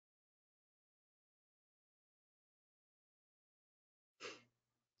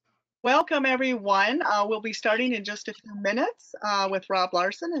Welcome, everyone. We'll be starting in just a few minutes with Robb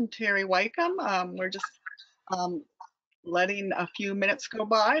Larson and Terry Weickum. We're just um, letting a few minutes go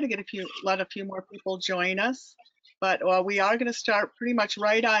by to let a few more people join us. But we are going to start pretty much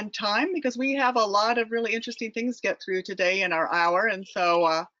right on time because we have a lot of really interesting things to get through today in our hour. And so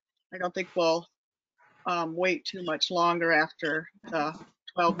I don't think we'll wait too much longer after the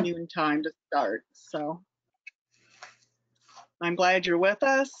 12 noon time to start. So I'm glad you're with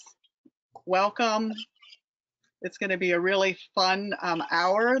us. Welcome. It's going to be a really fun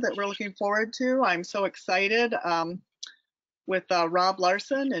hour that we're looking forward to. I'm so excited with Robb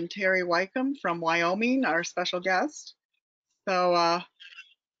Larson and Terry Weickum from Wyoming, our special guest. So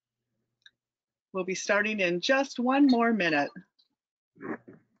we'll be starting in just one more minute.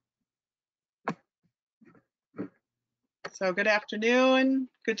 So good afternoon.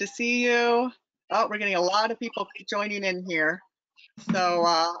 Good to see you. Oh, we're getting a lot of people joining in here. So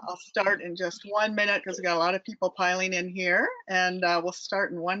I'll start in just 1 minute because we got a lot of people piling in here, and we'll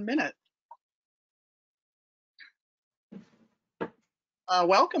start in 1 minute.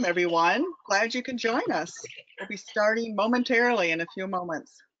 Welcome, everyone. Glad you can join us. We'll be starting momentarily in a few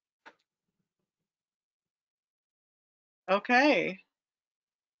moments. Okay.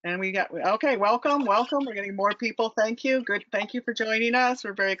 And okay, welcome. We're getting more people. Thank you. Good. Thank you for joining us.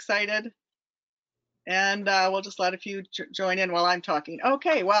 We're very excited. And we'll just let a few join in while I'm talking.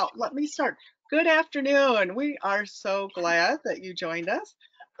 Okay, well, let me start. Good afternoon. We are so glad that you joined us.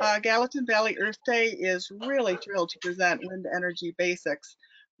 Gallatin Valley Earth Day is really thrilled to present Wind Energy Basics.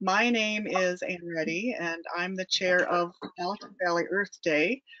 My name is Ann Reddy, and I'm the chair of Gallatin Valley Earth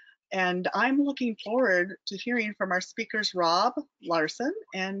Day. And I'm looking forward to hearing from our speakers, Robb Larson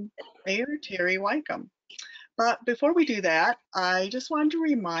and Mayor Terry Weickum. But before we do that, I just wanted to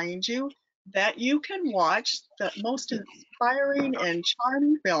remind you that you can watch the most inspiring and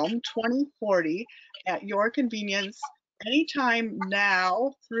charming film 2040 at your convenience anytime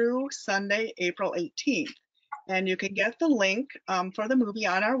now through Sunday, April 18th. And you can get the link for the movie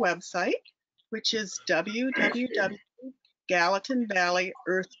on our website, which is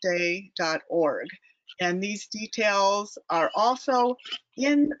www.gallatinvalleyearthday.org. And these details are also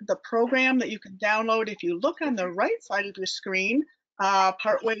in the program that you can download. If you look on the right side of your screen,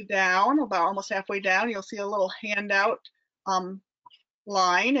 partway down, about almost halfway down, you'll see a little handout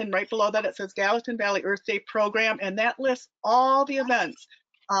line, and right below that it says Gallatin Valley Earth Day Program, and that lists all the events,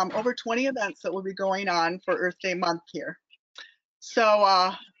 over 20 events that will be going on for Earth Day month here. So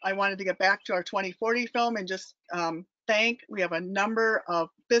I wanted to get back to our 2040 film and just we have a number of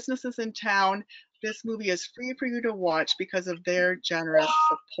businesses in town. This movie is free for you to watch because of their generous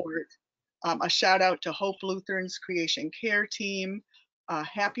support. A shout out to Hope Lutheran's Creation Care Team,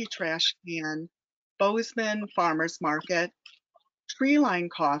 Happy Trash Can, Bozeman Farmers Market, Treeline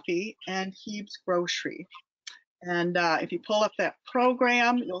Coffee, and Heeb's Grocery. And if you pull up that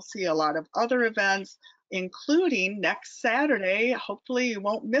program, you'll see a lot of other events, including next Saturday. Hopefully you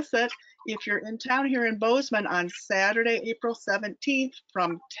won't miss it. If you're in town here in Bozeman on Saturday, April 17th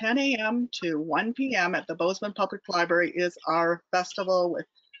from 10 a.m. to 1 p.m. at the Bozeman Public Library is our festival with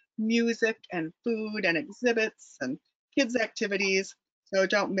music and food and exhibits and kids activities. So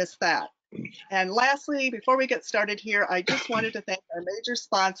don't miss that. And lastly, before we get started here, I just wanted to thank our major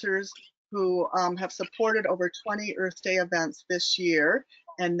sponsors who have supported over 20 Earth Day events this year.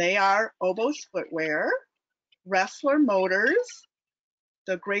 And they are Obo's Footwear, Wrestler Motors,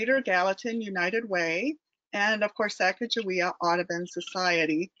 the Greater Gallatin United Way, and of course, Sacagawea Audubon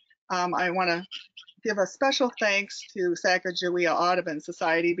Society. I want to give a special thanks to Sacagawea Audubon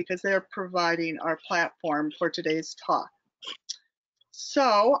Society because they're providing our platform for today's talk.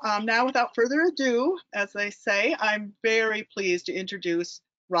 So now without further ado, as they say, I'm very pleased to introduce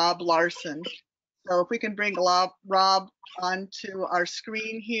Robb Larson. So if we can bring Robb onto our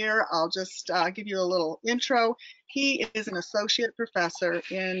screen here, I'll just give you a little intro. He is an associate professor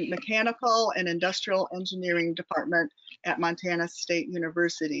in Mechanical and Industrial Engineering Department at Montana State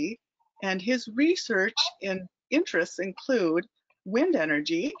University. And his research and interests include wind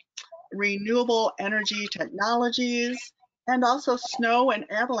energy, renewable energy technologies, and also snow and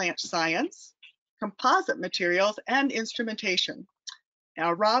avalanche science, composite materials, and instrumentation.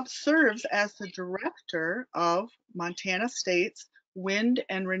 Now, Robb serves as the director of Montana State's Wind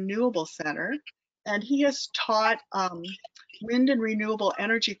and Renewable Center, and he has taught wind and renewable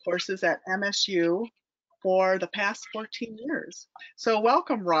energy courses at MSU for the past 14 years. So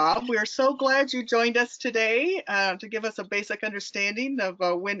welcome, Robb. We're so glad you joined us today to give us a basic understanding of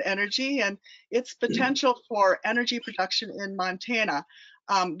wind energy and its potential for energy production in Montana.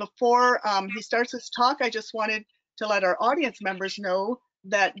 Before he starts his talk, I just wanted to let our audience members know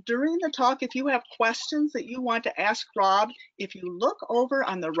that during the talk, if you have questions that you want to ask Rob, if you look over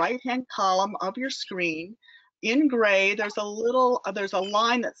on the right-hand column of your screen, in gray, there's a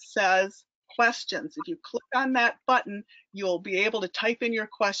line that says questions. If you click on that button, you'll be able to type in your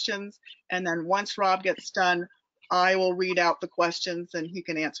questions, and then once Rob gets done, I will read out the questions and he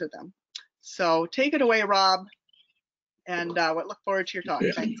can answer them. So take it away, Rob, and we look forward to your talk.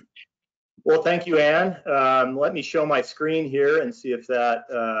 Thanks. Well, thank you, Ann. Let me show my screen here and see if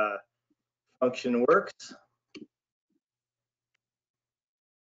that function works.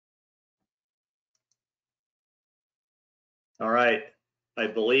 All right, I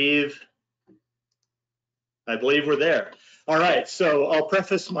believe we're there. All right, so I'll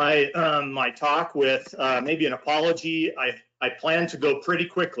preface my my talk with maybe an apology. I plan to go pretty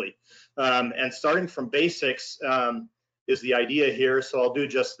quickly, and starting from basics is the idea here. So I'll do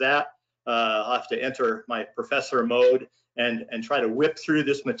just that. I'll have to enter my professor mode and try to whip through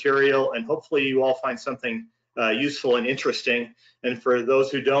this material, and hopefully you all find something useful and interesting. And for those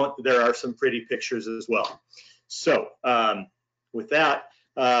who don't, there are some pretty pictures as well. So with that,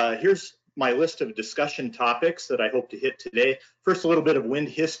 here's my list of discussion topics that I hope to hit today. First, a little bit of wind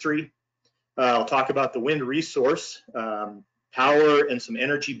history. I'll talk about the wind resource, power, and some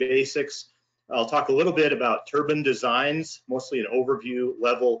energy basics. I'll talk a little bit about turbine designs, mostly an overview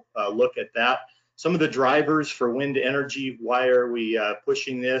level look at that. Some of the drivers for wind energy, why are we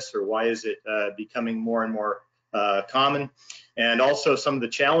pushing this, or why is it becoming more and more common, and also some of the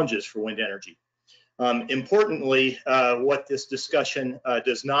challenges for wind energy. Importantly, what this discussion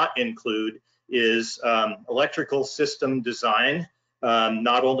does not include is electrical system design.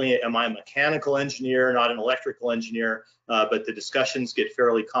 Not only am I a mechanical engineer, not an electrical engineer, but the discussions get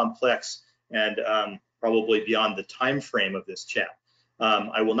fairly complex and probably beyond the time frame of this chat.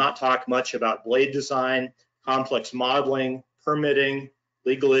 I will not talk much about blade design, complex modeling, permitting,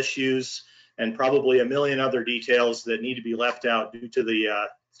 legal issues, and probably a million other details that need to be left out due to the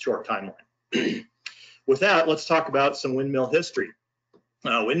short timeline. With that, let's talk about some windmill history.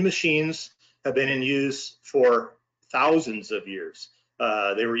 Wind machines have been in use for thousands of years.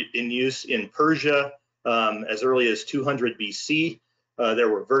 They were in use in Persia as early as 200 BC. There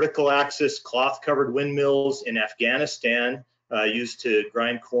were vertical axis cloth-covered windmills in Afghanistan used to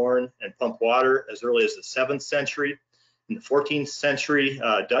grind corn and pump water as early as the 7th century. In the 14th century,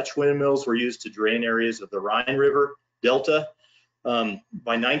 Dutch windmills were used to drain areas of the Rhine River Delta.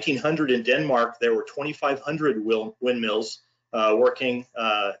 By 1900 in Denmark, there were 2,500 windmills working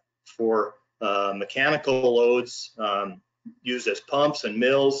for mechanical loads used as pumps and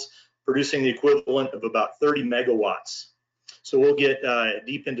mills, producing the equivalent of about 30 megawatts. So we'll get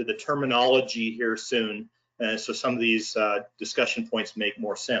deep into the terminology here soon, so some of these discussion points make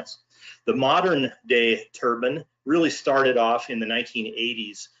more sense. The modern day turbine really started off in the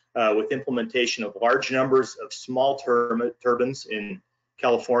 1980s with implementation of large numbers of small turbines in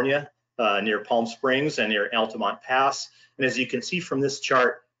California, near Palm Springs and near Altamont Pass. And as you can see from this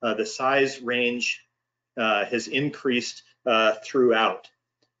chart, the size range has increased throughout.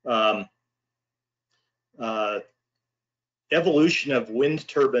 Evolution of wind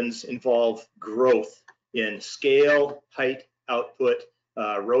turbines involve growth in scale, height, output,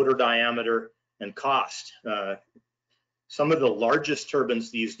 rotor diameter, and cost. Some of the largest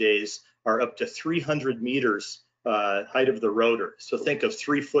turbines these days are up to 300 meters height of the rotor. So think of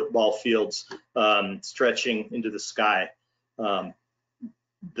 3 football fields stretching into the sky.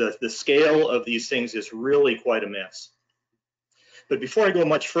 The scale of these things is really quite immense. But before I go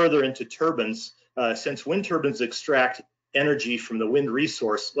much further into turbines, since wind turbines extract energy from the wind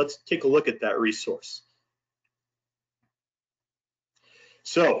resource, let's take a look at that resource.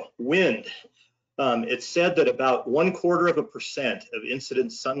 So wind. It's said that about 0.25% of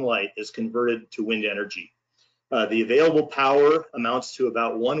incident sunlight is converted to wind energy. The available power amounts to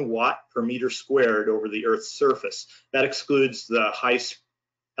about 1 watt per meter squared over the Earth's surface. That excludes the high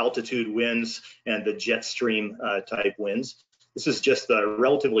altitude winds and the jet stream type winds. This is just the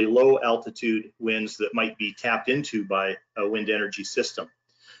relatively low altitude winds that might be tapped into by a wind energy system.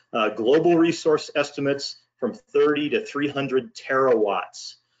 Global resource estimates from 30 to 300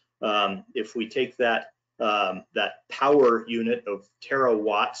 terawatts. If we take that power unit of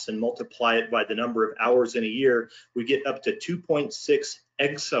terawatts and multiply it by the number of hours in a year, we get up to 2.6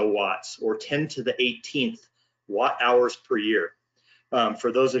 exawatts, or 10 to the 18th watt hours per year.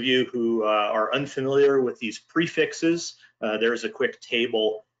 For those of you who are unfamiliar with these prefixes, there's a quick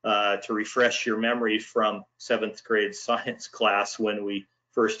table to refresh your memory from 7th grade science class when we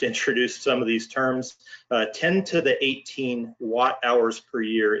first introduced some of these terms. 10 to the 18 watt hours per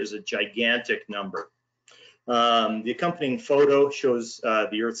year is a gigantic number. The accompanying photo shows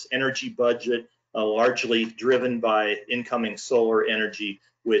the Earth's energy budget, largely driven by incoming solar energy,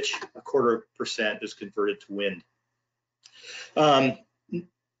 which 0.25% is converted to wind.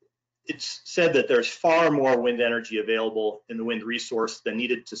 It's said that there's far more wind energy available in the wind resource than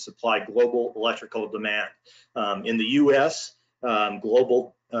needed to supply global electrical demand. In the U.S.,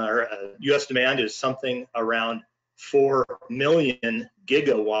 U.S. demand is something around 4 million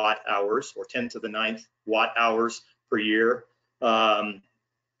gigawatt hours, or 10 to the 9th watt hours per year. In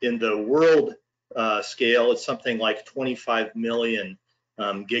the world scale, it's something like 25 million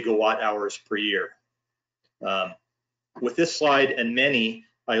gigawatt hours per year. With this slide and many,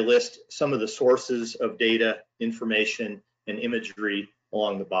 I list some of the sources of data, information, and imagery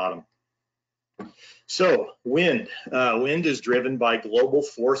along the bottom. So wind. Wind is driven by global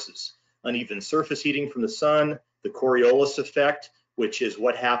forces: uneven surface heating from the sun, the Coriolis effect, which is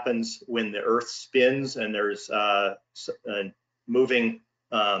what happens when the Earth spins and there's moving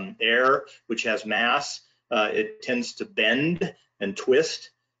air, which has mass. It tends to bend and twist,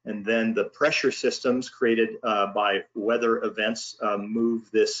 and then the pressure systems created by weather events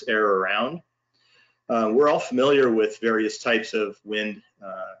move this air around. We're all familiar with various types of wind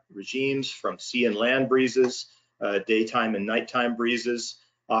regimes, from sea and land breezes, daytime and nighttime breezes,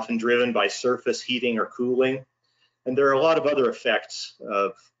 often driven by surface heating or cooling. And there are a lot of other effects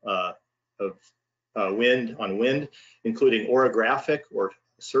of wind on wind, including orographic or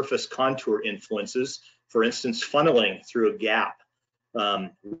surface contour influences. For instance, funneling through a gap.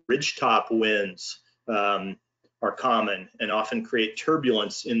 Ridgetop winds are common and often create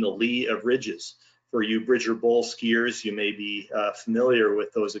turbulence in the lee of ridges. For you Bridger Bowl skiers, you may be familiar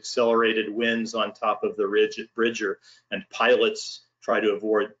with those accelerated winds on top of the ridge at Bridger, and pilots try to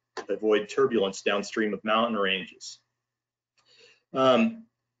avoid turbulence downstream of mountain ranges. I'm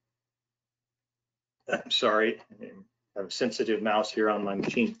sorry, I have a sensitive mouse here on my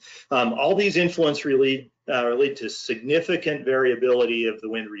machine. All these influences lead to significant variability of the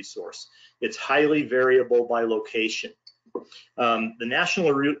wind resource. It's highly variable by location. The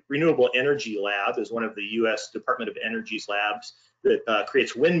National Renewable Energy Lab is one of the U.S. Department of Energy's labs that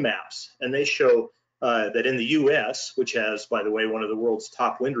creates wind maps, and they show that in the U.S., which has, by the way, one of the world's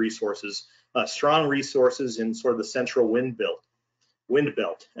top wind resources, strong resources in sort of the central wind belt.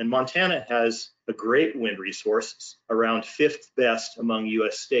 And Montana has a great wind resource, around 5th best among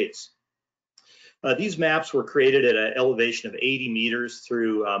U.S. states. These maps were created at an elevation of 80 meters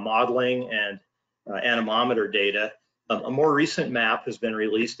through modeling and anemometer data. A more recent map has been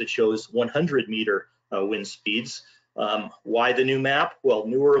released that shows 100-meter wind speeds. Why the new map? Well,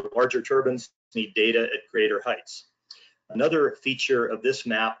 newer, larger turbines need data at greater heights. Another feature of this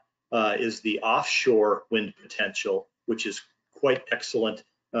map is the offshore wind potential, which is quite excellent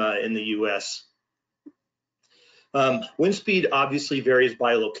in the US. Wind speed obviously varies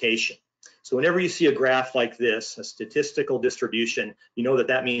by location. So whenever you see a graph like this, a statistical distribution, you know that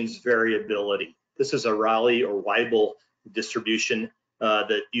that means variability. This is a Rayleigh or Weibull distribution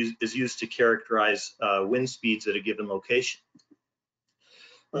that is used to characterize wind speeds at a given location.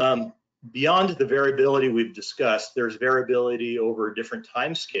 Beyond the variability we've discussed, there's variability over different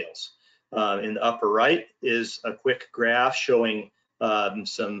time scales. In the upper right is a quick graph showing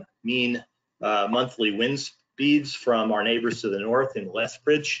some mean monthly wind speeds from our neighbors to the north in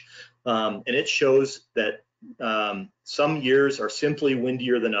Lethbridge. And it shows that some years are simply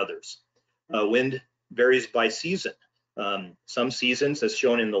windier than others. Wind varies by season. Some seasons, as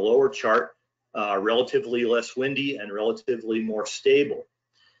shown in the lower chart, are relatively less windy and relatively more stable.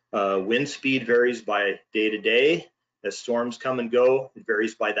 Wind speed varies by day to day. As storms come and go, it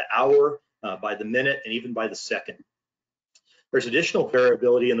varies by the hour, by the minute, and even by the second. There's additional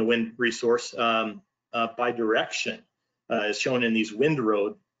variability in the wind resource by direction, as shown in these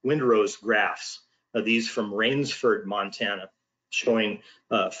windrows graphs. These from Rainsford, Montana, showing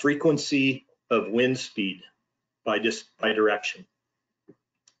frequency of wind speed by direction.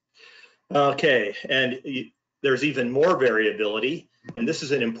 Okay, and there's even more variability, and this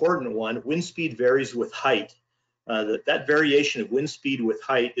is an important one. Wind speed varies with height. That variation of wind speed with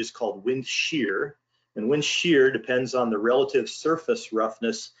height is called wind shear, and wind shear depends on the relative surface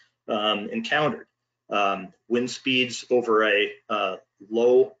roughness encountered. Wind speeds over a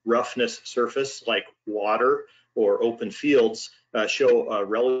low roughness surface like water or open fields show a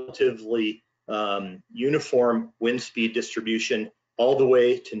relatively uniform wind speed distribution all the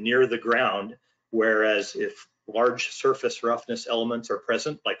way to near the ground, whereas if large surface roughness elements are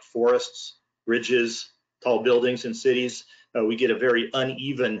present, like forests, ridges, tall buildings in cities, we get a very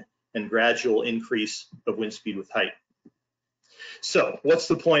uneven and gradual increase of wind speed with height. So what's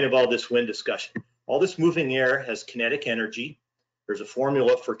the point of all this wind discussion? All this moving air has kinetic energy. There's a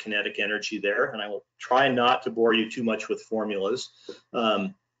formula for kinetic energy there, and I will try not to bore you too much with formulas.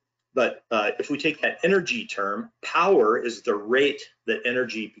 But if we take that energy term, power is the rate that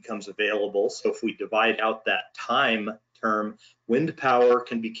energy becomes available. So if we divide out that time term, wind power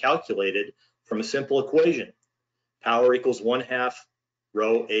can be calculated from a simple equation. Power equals 1/2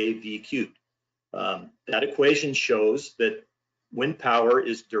 rho A V cubed. That equation shows that wind power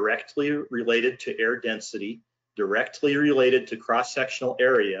is directly related to air density, directly related to cross-sectional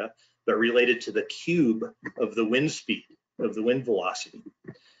area, but related to the cube of the wind speed, of the wind velocity.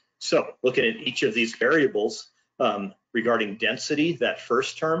 So looking at each of these variables regarding density, that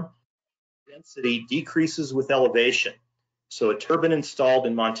first term, density decreases with elevation. So a turbine installed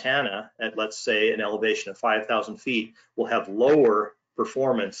in Montana at, let's say, an elevation of 5,000 feet will have lower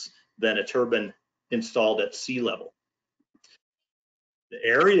performance than a turbine installed at sea level. The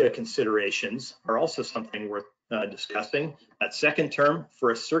area considerations are also something worth discussing. That second term,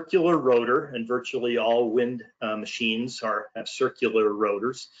 for a circular rotor, and virtually all wind machines have circular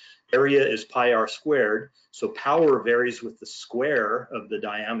rotors, area is pi r squared, so power varies with the square of the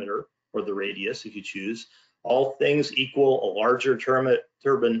diameter, or the radius if you choose. All things equal, a larger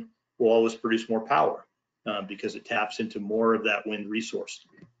turbine will always produce more power because it taps into more of that wind resource.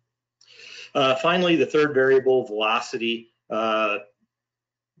 Finally, the third variable, velocity.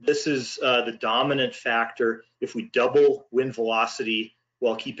 This is the dominant factor. If we double wind velocity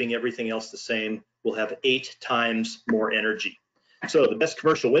while keeping everything else the same, we'll have 8 times more energy. So the best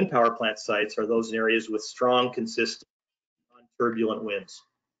commercial wind power plant sites are those in areas with strong, consistent, non-turbulent winds.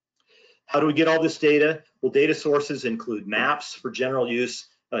 How do we get all this data? Well, data sources include maps for general use.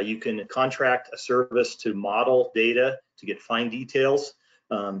 You can contract a service to model data to get fine details.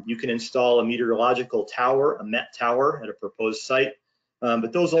 You can install a meteorological tower, a MET tower at a proposed site,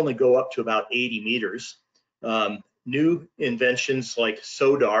 but those only go up to about 80 meters. New inventions like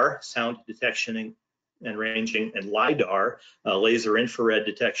SODAR, sound detection and ranging, and LIDAR, laser infrared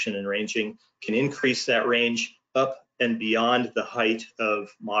detection and ranging, can increase that range up and beyond the height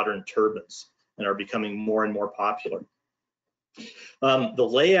of modern turbines and are becoming more and more popular. The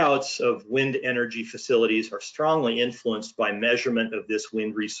layouts of wind energy facilities are strongly influenced by measurement of this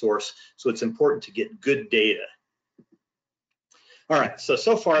wind resource, so it's important to get good data. All right,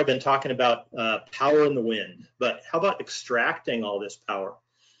 so far I've been talking about power in the wind, but how about extracting all this power?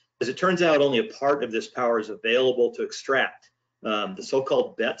 As it turns out, only a part of this power is available to extract. The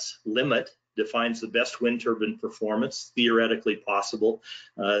so-called Betz limit defines the best wind turbine performance theoretically possible.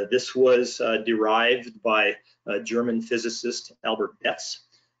 This was derived by German physicist Albert Betz,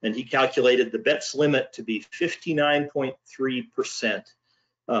 and he calculated the Betz limit to be 59.3%.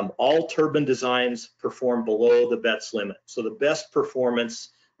 All turbine designs perform below the Betz limit. So the best performance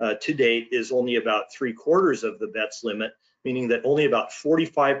to date is only about 3/4 of the Betz limit, meaning that only about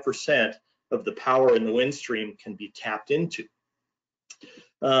 45% of the power in the wind stream can be tapped into.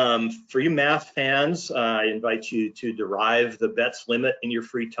 For you math fans, I invite you to derive the Betz limit in your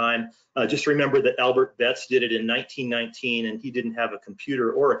free time. Just remember that Albert Betz did it in 1919 and he didn't have a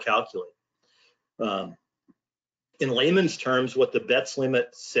computer or a calculator. In layman's terms, what the Betz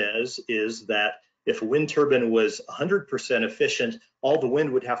limit says is that if a wind turbine was 100% efficient, all the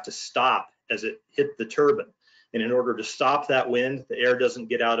wind would have to stop as it hit the turbine. And in order to stop that wind, the air doesn't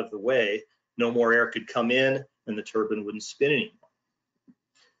get out of the way, no more air could come in and the turbine wouldn't spin anymore.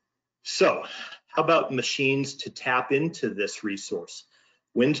 So how about machines to tap into this resource?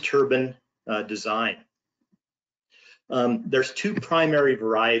 Wind turbine design. There's 2 primary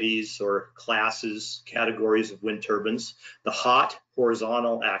varieties or classes, categories of wind turbines: the hot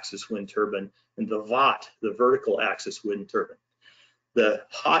horizontal axis wind turbine and the VOT, the vertical axis wind turbine. The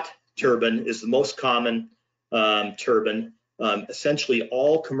hot turbine is the most common turbine. Essentially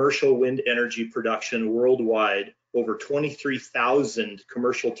all commercial wind energy production worldwide, over 23,000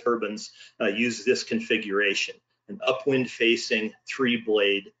 commercial turbines use this configuration, an upwind facing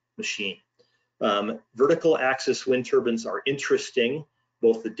 3-blade machine. Vertical axis wind turbines are interesting,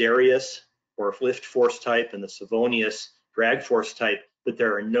 both the Darius or lift force type and the Savonius drag force type, but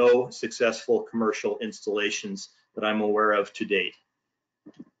there are no successful commercial installations that I'm aware of to date.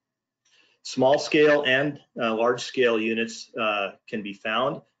 Small scale and large scale units can be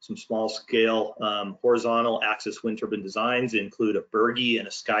found. Some small scale horizontal axis wind turbine designs include a Berge and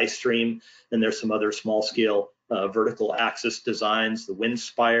a Skystream, and there's some other small scale vertical axis designs, the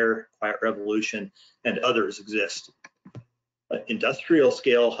Windspire, Quiet Revolution, and others exist. Industrial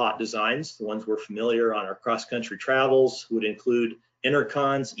scale hot designs, the ones we're familiar on our cross-country travels, would include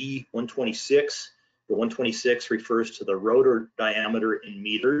Enercon's E126. The 126 refers to the rotor diameter in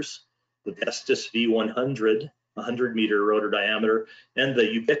meters. the Vestas V100, 100-meter rotor diameter, and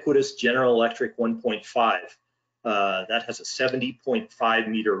the ubiquitous General Electric 1.5. That has a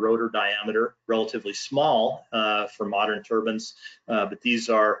 70.5-meter rotor diameter, relatively small for modern turbines, but these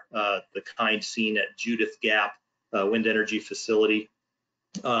are the kind seen at Judith Gap Wind Energy Facility,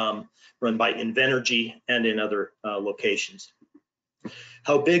 run by Invenergy and in other locations.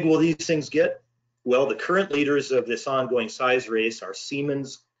 How big will these things get? Well, the current leaders of this ongoing size race are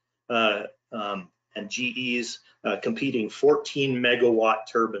Siemens and GE's competing 14-megawatt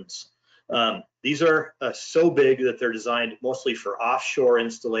turbines. These are so big that they're designed mostly for offshore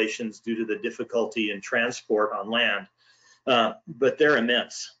installations due to the difficulty in transport on land, but they're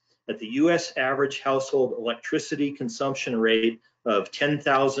immense. At the US average household electricity consumption rate of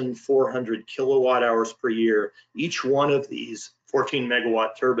 10,400 kilowatt hours per year, each one of these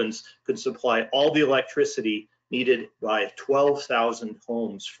 14-megawatt turbines could supply all the electricity needed by 12,000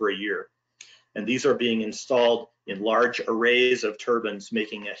 homes for a year. And these are being installed in large arrays of turbines,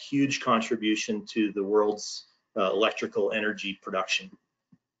 making a huge contribution to the world's electrical energy production.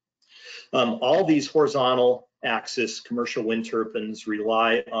 All these horizontal axis commercial wind turbines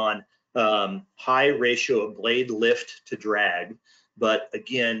rely on high ratio of blade lift to drag, but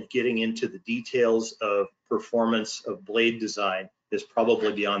again, getting into the details of performance of blade design is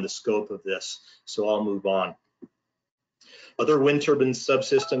probably beyond the scope of this, so I'll move on. Other wind turbine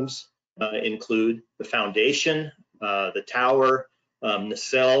subsystems include the foundation, the tower,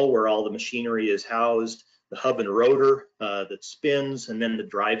 nacelle where all the machinery is housed, the hub and rotor that spins, and then the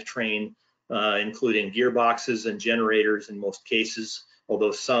drivetrain, including gearboxes and generators in most cases,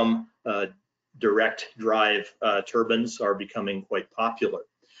 although some direct drive turbines are becoming quite popular.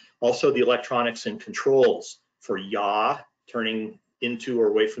 Also the electronics and controls for yaw, turning into or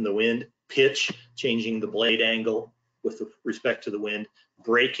away from the wind, pitch, changing the blade angle with respect to the wind,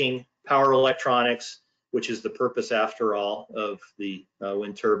 braking, power electronics, which is the purpose after all of the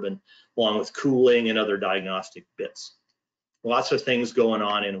wind turbine, along with cooling and other diagnostic bits. Lots of things going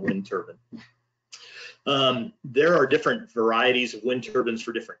on in a wind turbine. There are different varieties of wind turbines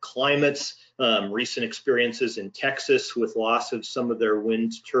for different climates. Recent experiences in Texas with loss of some of their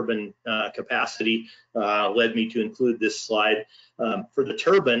wind turbine capacity led me to include this slide. For the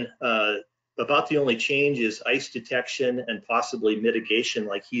turbine, about the only change is ice detection and possibly mitigation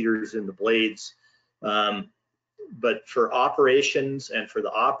like heaters in the blades. But for operations and for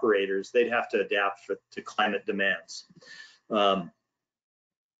the operators, they'd have to adapt to climate demands.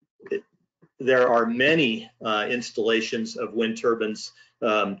 There are many installations of wind turbines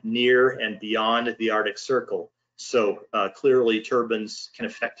near and beyond the Arctic Circle. So clearly turbines can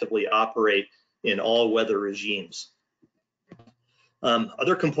effectively operate in all weather regimes.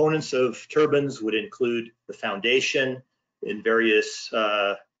 Other components of turbines would include the foundation in various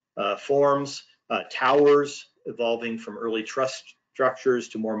forms, towers evolving from early truss structures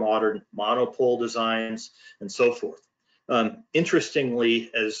to more modern monopole designs, and so forth.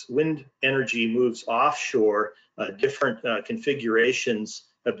 Interestingly, as wind energy moves offshore, different configurations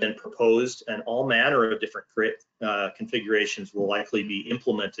have been proposed, and all manner of different configurations will likely be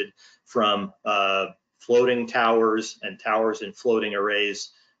implemented, from floating towers and towers in floating arrays,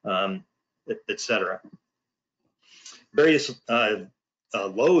 etc. Various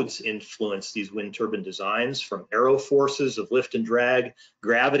loads influence these wind turbine designs, from aero forces of lift and drag,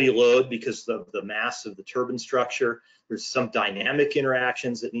 gravity load because of the mass of the turbine structure. There's some dynamic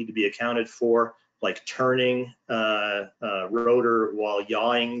interactions that need to be accounted for, like turning rotor while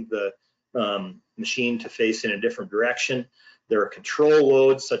yawing the machine to face in a different direction. There are control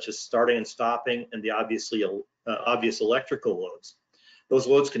loads such as starting and stopping, and the obvious electrical loads. Those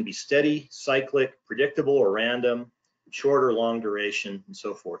loads can be steady, cyclic, predictable, or random, short or long duration, and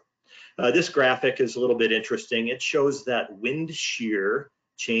so forth. This graphic is a little bit interesting. It shows that wind shear,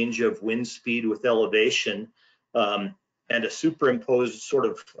 change of wind speed with elevation, and a superimposed sort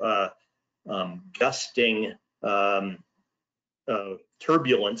of gusting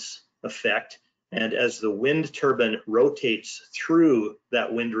turbulence effect. And as the wind turbine rotates through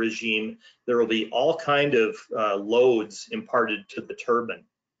that wind regime, there will be all kind of loads imparted to the turbine.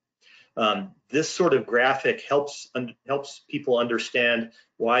 This sort of graphic helps people understand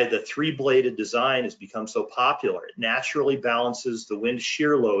why the three-bladed design has become so popular. It naturally balances the wind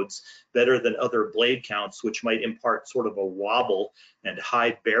shear loads better than other blade counts, which might impart sort of a wobble and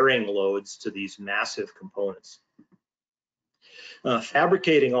high bearing loads to these massive components.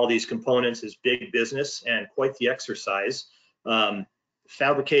 Fabricating all these components is big business and quite the exercise.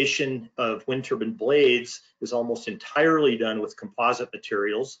 Fabrication of wind turbine blades is almost entirely done with composite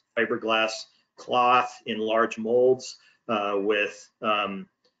materials, fiberglass cloth in large molds with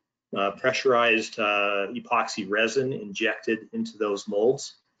pressurized epoxy resin injected into those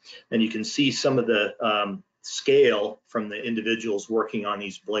molds. And you can see some of the scale from the individuals working on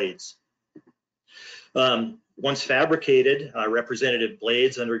these blades. Once fabricated, representative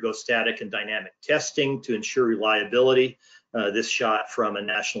blades undergo static and dynamic testing to ensure reliability. This shot from a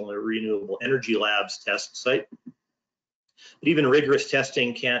National Renewable Energy Labs test site. But even rigorous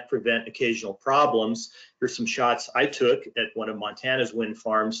testing can't prevent occasional problems. Here's some shots I took at one of Montana's wind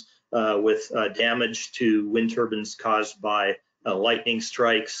farms with damage to wind turbines caused by lightning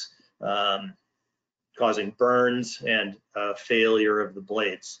strikes, causing burns and failure of the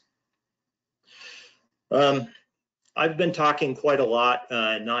blades. I've been talking quite a lot,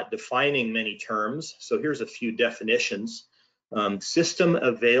 not defining many terms, so here's a few definitions. System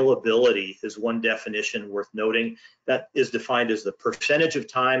availability is one definition worth noting. That is defined as the percentage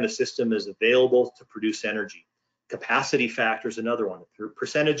of time a system is available to produce energy. Capacity factor is another one, the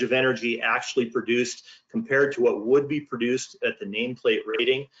percentage of energy actually produced compared to what would be produced at the nameplate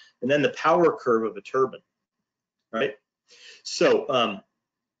rating, and then the power curve of a turbine, right? So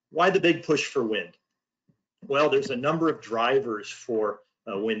why the big push for wind? Well, there's a number of drivers for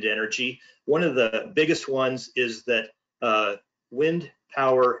wind energy. One of the biggest ones is that wind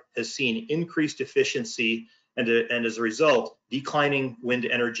power has seen increased efficiency and as a result, declining wind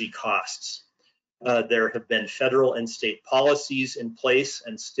energy costs. There have been federal and state policies in place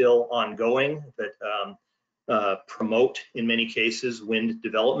and still ongoing that promote, in many cases, wind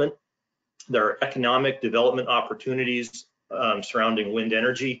development. There are economic development opportunities surrounding wind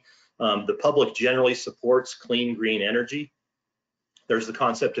energy. The public generally supports clean, green energy. There's the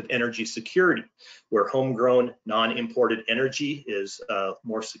concept of energy security, where homegrown, non-imported energy is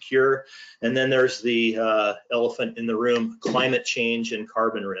more secure. And then there's the elephant in the room, climate change and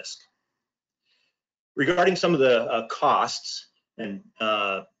carbon risk. Regarding some of the costs and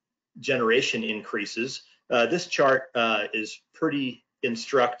generation increases, this chart is pretty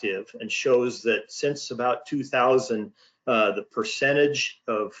instructive and shows that since about 2000, the percentage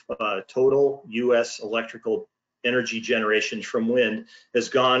of total US electrical energy generation from wind has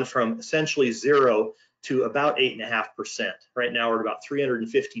gone from essentially 0 to about 8.5%. Right now we're at about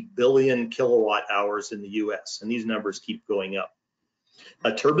 350 billion kilowatt hours in the US, and these numbers keep going up.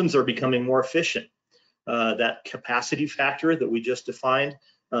 Turbines are becoming more efficient. That capacity factor that we just defined,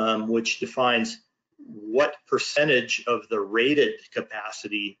 which defines what percentage of the rated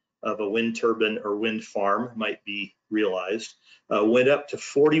capacity of a wind turbine or wind farm might be realized, went up to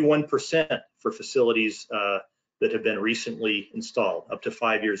 41% for facilities that have been recently installed, up to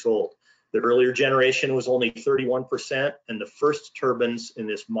 5 years old. The earlier generation was only 31%, and the first turbines in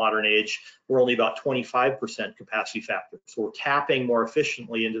this modern age were only about 25% capacity factor. So we're tapping more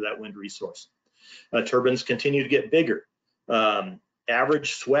efficiently into that wind resource. Turbines continue to get bigger.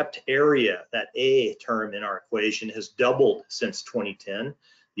 Average swept area, that A term in our equation, has doubled since 2010.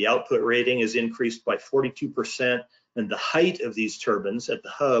 The output rating has increased by 42%, and the height of these turbines at the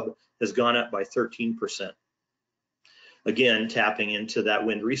hub has gone up by 13%. Again, tapping into that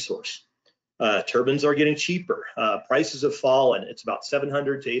wind resource. Turbines are getting cheaper. Prices have fallen. It's about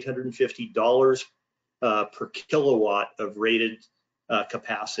 $700 to $850 per kilowatt of rated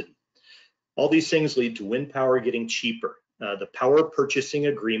capacity. All these things lead to wind power getting cheaper. The power purchasing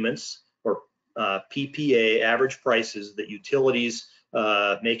agreements, or PPA, average prices that utilities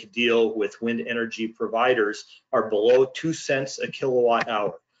make a deal with wind energy providers, are below 2 cents a kilowatt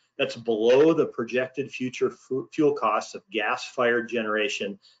hour. That's below the projected future fuel costs of gas-fired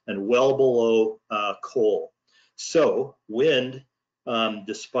generation and well below coal. So wind,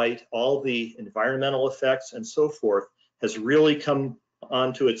 despite all the environmental effects and so forth, has really come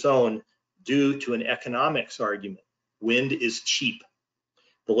onto its own due to an economics argument. Wind is cheap.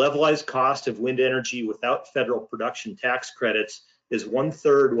 The levelized cost of wind energy without federal production tax credits is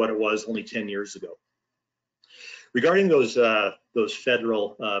 1/3 what it was only 10 years ago. Regarding those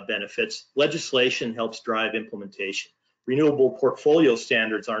federal benefits, legislation helps drive implementation. Renewable portfolio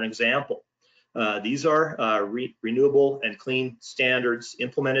standards are an example. These are renewable and clean standards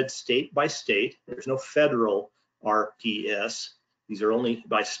implemented state by state. There's no federal RPS. These are only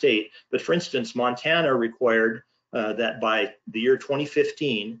by state. But for instance, Montana required that by the year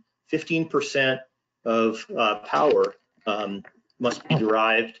 2015, 15% of power must be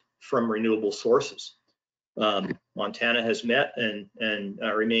derived from renewable sources. Montana has met and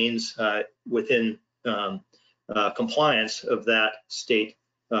remains within compliance of that state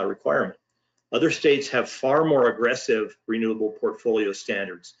requirement. Other states have far more aggressive renewable portfolio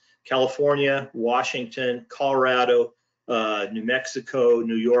standards. California, Washington, Colorado, New Mexico,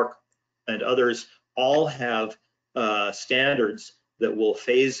 New York, and others all have standards that will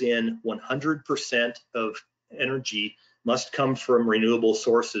phase in 100% of energy must come from renewable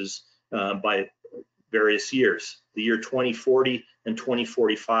sources by various years. The year 2040 and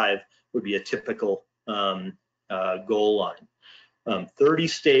 2045 would be a typical goal line. 30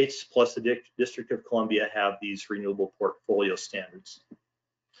 states plus the District of Columbia have these renewable portfolio standards.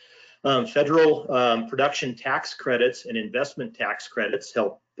 Federal production tax credits and investment tax credits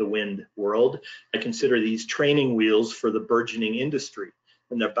help the wind world. I consider these training wheels for the burgeoning industry,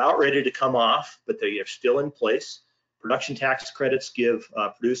 and they're about ready to come off, but they are still in place. Production tax credits give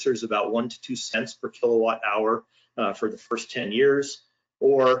producers about 1 to 2 cents per kilowatt hour for the first 10 years,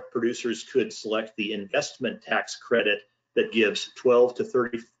 or producers could select the investment tax credit that gives 12 to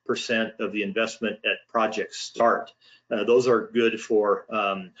 30% of the investment at project start. Those are good for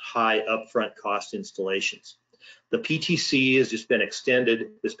high upfront cost installations. The PTC has just been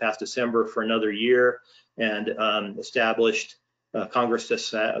extended this past December for another year, and Congress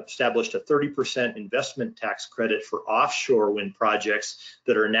established a 30% investment tax credit for offshore wind projects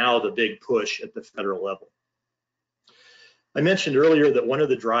that are now the big push at the federal level. I mentioned earlier that one of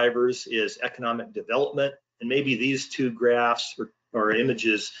the drivers is economic development, and maybe these two graphs or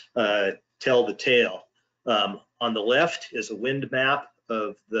images tell the tale. On the left is a wind map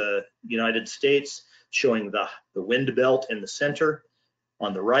of the United States showing the wind belt in the center.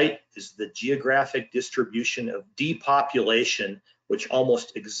 On the right is the geographic distribution of depopulation, which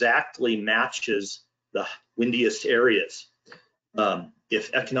almost exactly matches the windiest areas.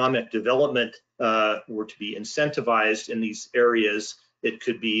 If economic development were to be incentivized in these areas, it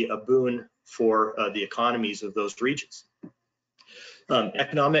could be a boon for the economies of those regions.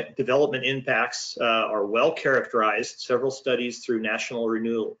 Economic development impacts are well characterized. Several studies through National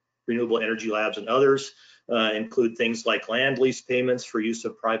Renewable Energy Labs and others include things like land lease payments for use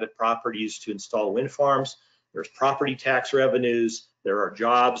of private properties to install wind farms. There's property tax revenues. There are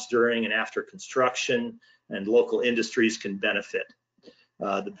jobs during and after construction, and local industries can benefit.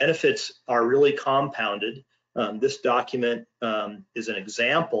 The benefits are really compounded. This document is an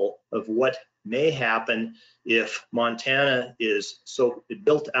example of what may happen if Montana is so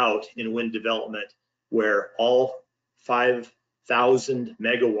built out in wind development, where all 5,000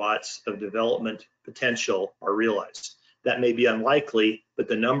 megawatts of development potential are realized. That may be unlikely, but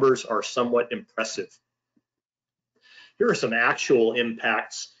the numbers are somewhat impressive. Here are some actual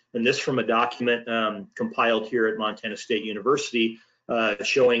impacts, and this from a document compiled here at Montana State University,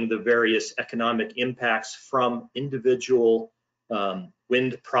 showing the various economic impacts from individual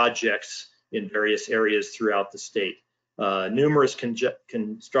wind projects in various areas throughout the state. Numerous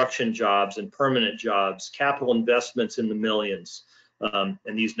construction jobs and permanent jobs, capital investments in the millions, and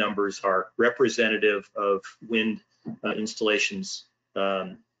these numbers are representative of wind installations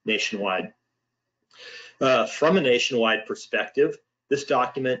nationwide. From a nationwide perspective, this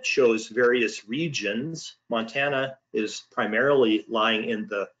document shows various regions. Montana is primarily lying in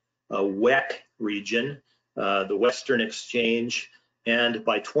the WECC region, the Western Exchange, and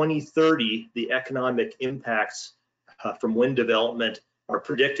by 2030, the economic impacts from wind development are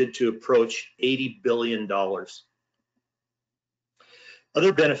predicted to approach $80 billion.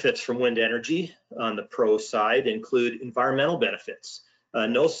 Other benefits from wind energy on the pro side include environmental benefits.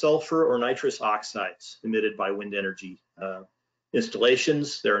 No sulfur or nitrous oxides emitted by wind energy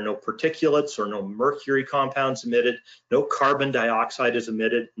installations. There are no particulates or no mercury compounds emitted. No carbon dioxide is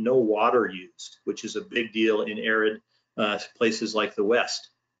emitted. No water used, which is a big deal in arid places like the West.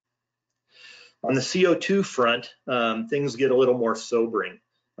 On the CO2 front, things get a little more sobering.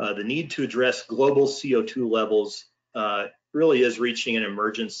 The need to address global CO2 levels really is reaching an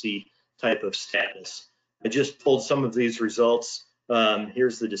emergency type of status. I just pulled some of these results.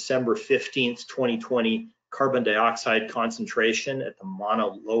 Here's the December 15th, 2020 carbon dioxide concentration at the Mauna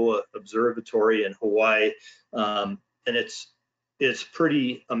Loa Observatory in Hawaii. And it's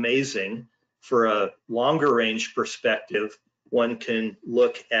pretty amazing. For a longer range perspective, one can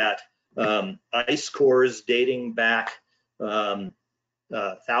look at ice cores dating back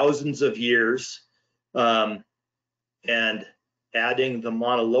thousands of years and adding the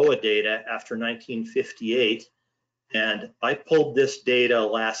Mauna Loa data after 1958. And I pulled this data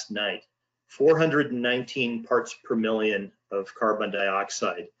last night, 419 parts per million of carbon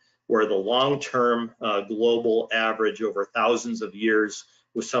dioxide, where the long-term global average over thousands of years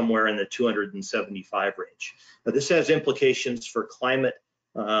was somewhere in the 275 range. Now, this has implications for climate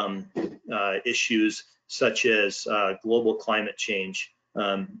issues such as global climate change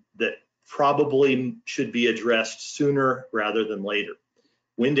that probably should be addressed sooner rather than later.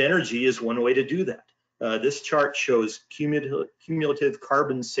 Wind energy is one way to do that. This chart shows cumulative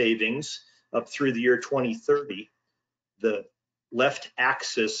carbon savings up through the year 2030. The left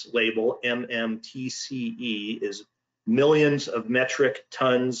axis label, MMTCE, is millions of metric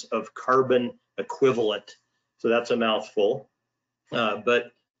tons of carbon equivalent. So that's a mouthful,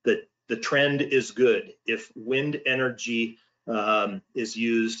 but the trend is good. If wind energy is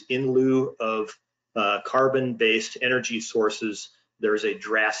used in lieu of carbon-based energy sources, there's a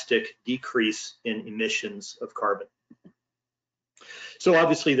drastic decrease in emissions of carbon. So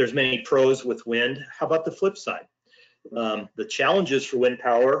obviously there's many pros with wind. How about the flip side? The challenges for wind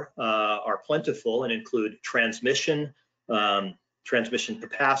power are plentiful and include transmission, transmission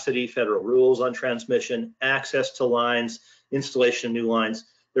capacity, federal rules on transmission, access to lines, installation of new lines.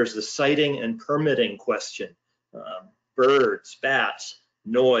 There's the siting and permitting question, birds, bats,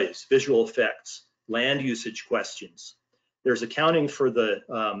 noise, visual effects, land usage questions. There's accounting for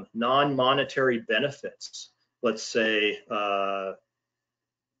the non-monetary benefits. Let's say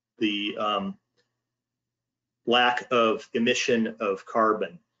the lack of emission of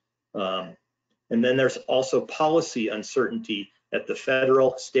carbon. And then there's also policy uncertainty at the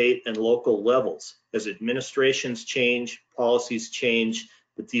federal, state, and local levels. As administrations change, policies change,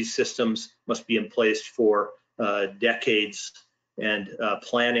 but these systems must be in place for decades, and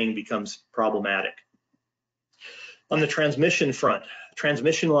planning becomes problematic. On the transmission front,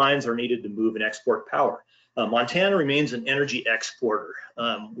 transmission lines are needed to move and export power. Montana remains an energy exporter.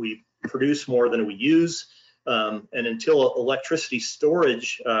 We produce more than we use, and until electricity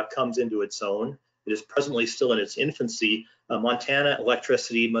storage comes into its own, it is presently still in its infancy. Montana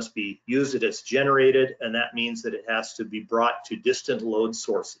electricity must be used as it's generated, and that means that it has to be brought to distant load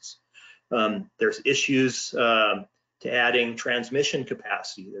sources. There's issues to adding transmission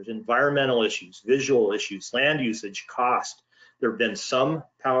capacity. There's environmental issues, visual issues, land usage, cost. There have been some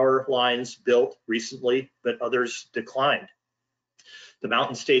power lines built recently, but others declined. The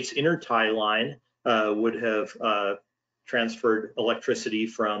Mountain States intertie line would have transferred electricity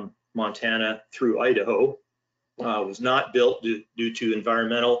from Montana through Idaho. Was not built due to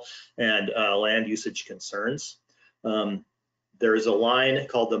environmental and land usage concerns. There is a line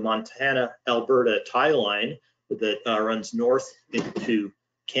called the Montana-Alberta tie line that runs north into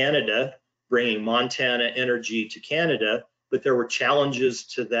Canada, bringing Montana energy to Canada, but there were challenges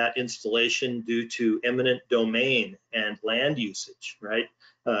to that installation due to eminent domain and land usage, right?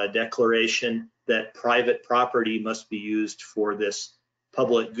 Declaration that private property must be used for this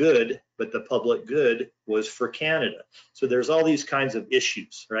public good, but the public good was for Canada. So there's all these kinds of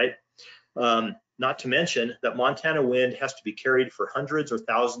issues, right? Not to mention that Montana wind has to be carried for hundreds or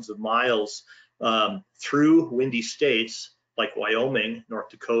thousands of miles through windy states like Wyoming, North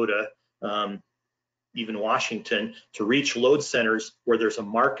Dakota, even Washington, to reach load centers where there's a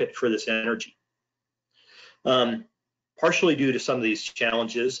market for this energy. Partially due to some of these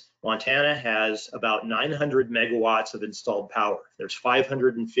challenges, Montana has about 900 megawatts of installed power. There's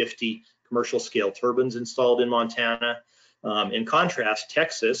 550 commercial scale turbines installed in Montana. In contrast,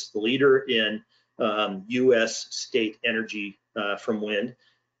 Texas, the leader in US state energy from wind,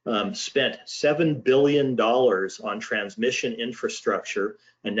 spent $7 billion on transmission infrastructure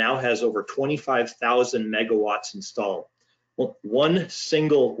and now has over 25,000 megawatts installed. Well, one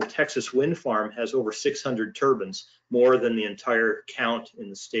single Texas wind farm has over 600 turbines, more than the entire count in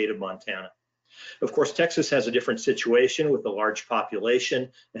the state of Montana. Of course, Texas has a different situation with a large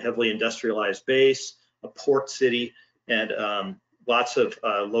population, a heavily industrialized base, a port city, and lots of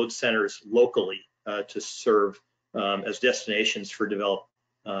load centers locally to serve as destinations for developed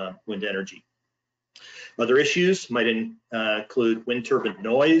wind energy. Other issues might include wind turbine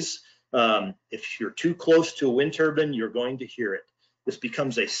noise. If you're too close to a wind turbine, you're going to hear it. This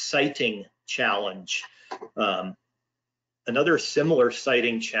becomes a siting challenge. Another similar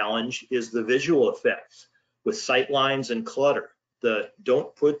siting challenge is the visual effects with sight lines and clutter. The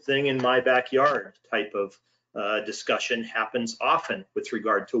don't put thing in my backyard type of discussion happens often with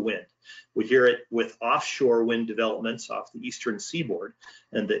regard to wind. We hear it with offshore wind developments off the eastern seaboard,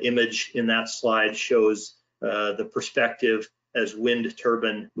 and the image in that slide shows the perspective as wind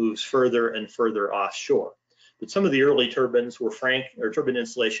turbine moves further and further offshore. But some of the early turbines were turbine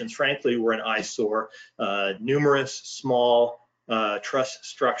installations, frankly, were an eyesore. Numerous small truss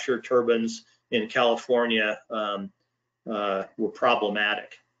structure turbines in California were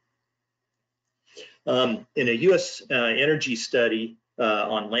problematic. In a US energy study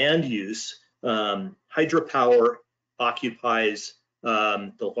on land use, hydropower occupies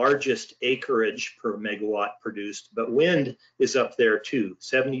the largest acreage per megawatt produced, but wind is up there too,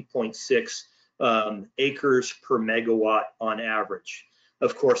 70.6 acres per megawatt on average.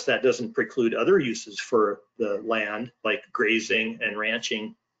 Of course, that doesn't preclude other uses for the land, like grazing and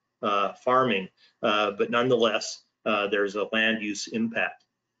ranching, farming, but nonetheless, there's a land use impact.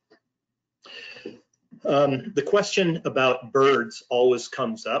 The question about birds always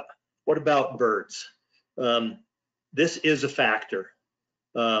comes up. What about birds? This is a factor.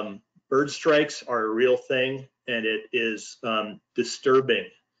 Bird strikes are a real thing, and it is disturbing.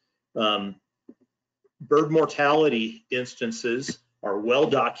 Bird mortality instances are well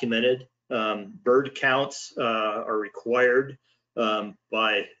documented. Bird counts are required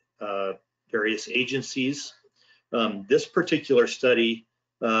by various agencies. This particular study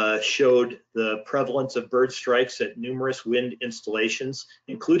showed the prevalence of bird strikes at numerous wind installations,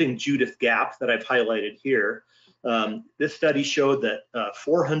 including Judith Gap that I've highlighted here. This study showed that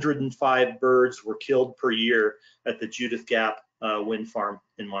 405 birds were killed per year at the Judith Gap wind farm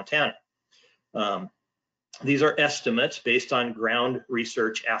in Montana. These are estimates based on ground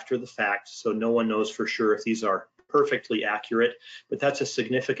research after the fact, so no one knows for sure if these are perfectly accurate, but that's a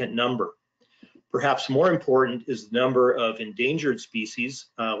significant number. Perhaps more important is the number of endangered species.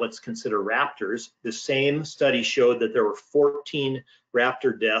 Let's consider raptors. The same study showed that there were 14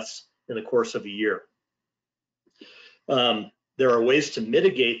 raptor deaths in the course of a year. There are ways to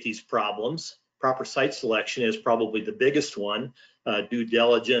mitigate these problems. Proper site selection is probably the biggest one. Due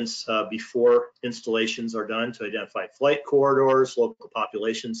diligence before installations are done to identify flight corridors, local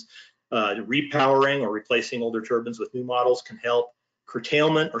populations. Repowering or replacing older turbines with new models can help.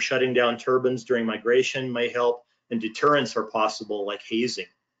 Curtailment or shutting down turbines during migration may help, and deterrents are possible, like hazing.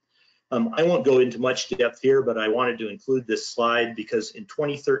 I won't go into much depth here, but I wanted to include this slide because in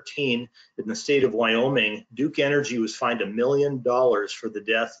 2013, in the state of Wyoming, Duke Energy was fined $1 million for the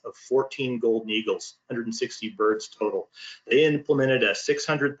death of 14 golden eagles, 160 birds total. They implemented a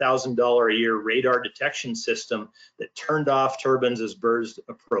 $600,000 a year radar detection system that turned off turbines as birds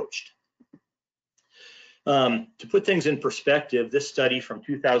approached. To put things in perspective, this study from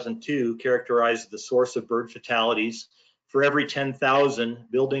 2002 characterized the source of bird fatalities. For every 10,000,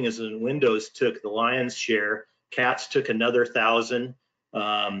 buildings and windows took the lion's share. Cats took another 1,000.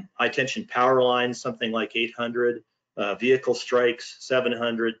 High tension power lines, something like 800. Vehicle strikes,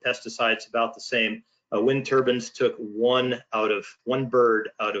 700. Pesticides, about the same. Wind turbines took one bird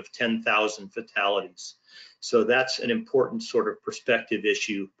out of 10,000 fatalities. So that's an important sort of perspective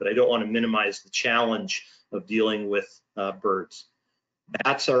issue, but I don't want to minimize the challenge of dealing with birds.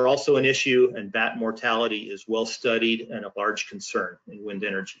 Bats are also an issue, and bat mortality is well studied and a large concern in wind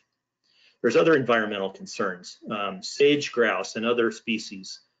energy. There's other environmental concerns, sage grouse and other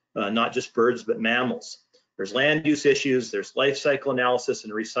species, not just birds, but mammals. There's land use issues, there's life cycle analysis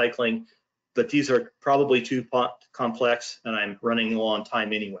and recycling, but these are probably too complex, and I'm running low on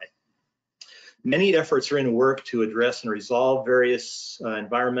time anyway. Many efforts are in work to address and resolve various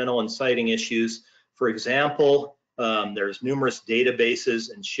environmental and siting issues. For example, there's numerous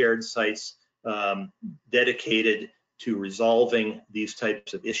databases and shared sites dedicated to resolving these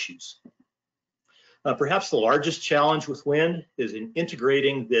types of issues. Perhaps the largest challenge with wind is in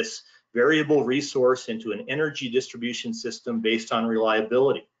integrating this variable resource into an energy distribution system based on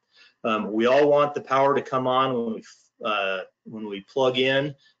reliability. We all want the power to come on when we plug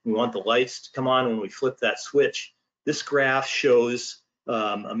in. We want the lights to come on when we flip that switch. This graph shows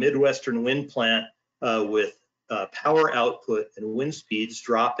a Midwestern wind plant with power output and wind speeds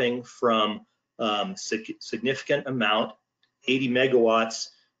dropping from significant amount, 80 megawatts,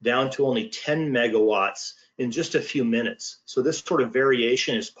 down to only 10 megawatts in just a few minutes. So this sort of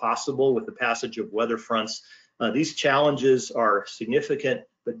variation is possible with the passage of weather fronts. These challenges are significant,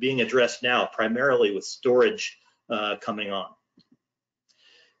 but being addressed now primarily with storage coming on.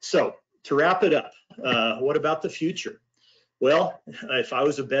 So to wrap it up, what about the future? Well, if I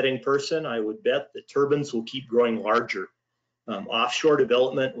was a betting person, I would bet that turbines will keep growing larger. Offshore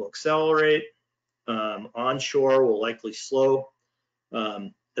development will accelerate. Onshore will likely slow.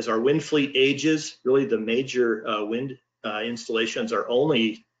 As our wind fleet ages, really the major wind installations are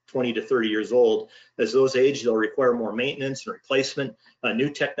only 20 to 30 years old. As those age, they'll require more maintenance and replacement.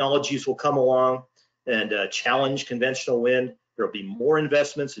 New technologies will come along and challenge conventional wind. There'll be more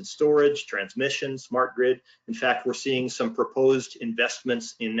investments in storage, transmission, smart grid. In fact, we're seeing some proposed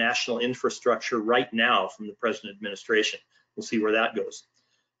investments in national infrastructure right now from the present administration. We'll see where that goes.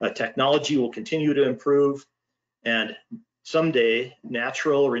 Technology will continue to improve, and someday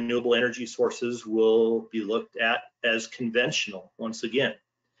natural renewable energy sources will be looked at as conventional once again.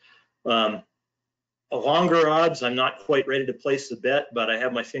 A longer odds, I'm not quite ready to place the bet, but I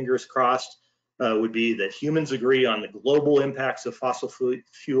have my fingers crossed, would be that humans agree on the global impacts of fossil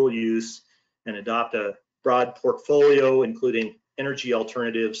fuel use and adopt a broad portfolio, including energy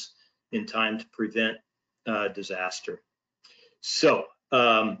alternatives, in time to prevent disaster. So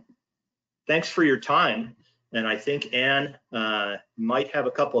thanks for your time. And I think Ann might have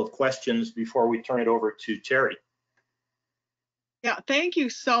a couple of questions before we turn it over to Terry. Yeah, thank you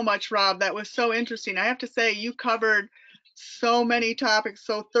so much, Rob. That was so interesting. I have to say, you covered so many topics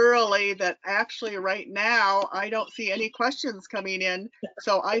so thoroughly that actually right now I don't see any questions coming in.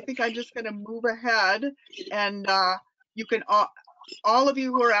 So I think I'm just going to move ahead, and you can all of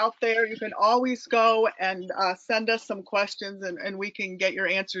you who are out there, you can always go and send us some questions, and we can get your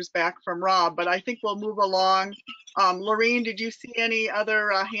answers back from Rob. But I think we'll move along. Laureen, did you see any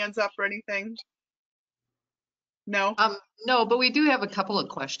other hands up or anything? No? No, but we do have a couple of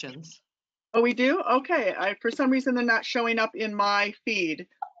questions. Oh, we do? Okay. For some reason, they're not showing up in my feed.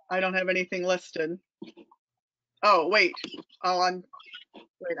 I don't have anything listed. Oh, wait.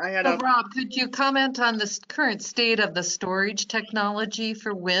 Wait, I had a. Rob, could you comment on the current state of the storage technology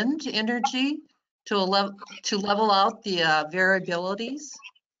for wind energy to level out the variabilities?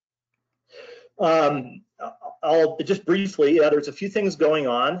 I'll just briefly, there's a few things going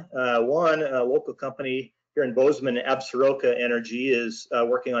on. One, a local company here in Bozeman, Absaroka Energy, is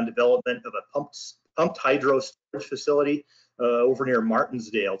working on development of a pumped hydro storage facility over near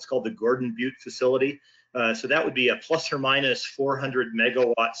Martinsdale. It's called the Gordon Butte facility. So that would be a plus or minus 400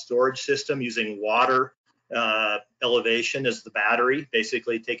 megawatt storage system using water elevation as the battery.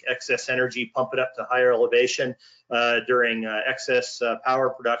 Basically take excess energy, pump it up to higher elevation during excess power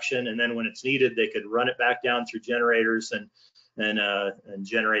production, and then when it's needed, they could run it back down through generators and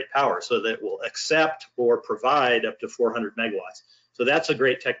generate power, so that it will accept or provide up to 400 megawatts. So that's a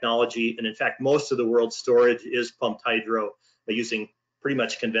great technology, and in fact, most of the world's storage is pumped hydro using pretty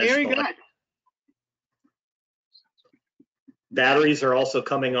much conventional. Very good. Batteries are also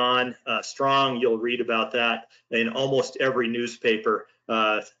coming on strong. You'll read about that in almost every newspaper.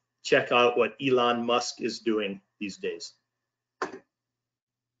 Check out what Elon Musk is doing these days.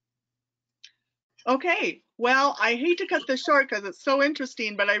 Okay. Well, I hate to cut this short because it's so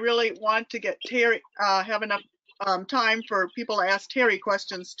interesting, but I really want to get Terry, have enough time for people to ask Terry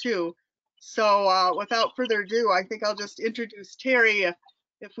questions too. So without further ado, I think I'll just introduce Terry.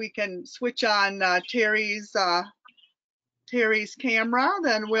 If we can switch on Terry's camera,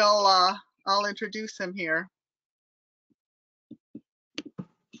 then I'll introduce him here.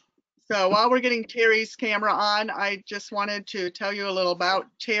 So while we're getting Terry's camera on, I just wanted to tell you a little about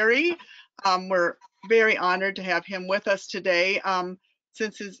Terry. We're very honored to have him with us today.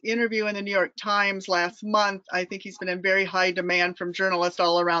 Since his interview in the New York Times last month, I think he's been in very high demand from journalists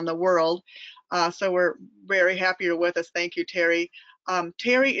all around the world. So we're very happy you're with us. Thank you, Terry.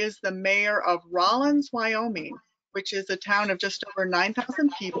 Terry is the mayor of Rawlins, Wyoming, which is a town of just over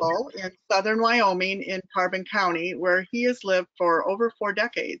 9,000 people in southern Wyoming in Carbon County, where he has lived for over 4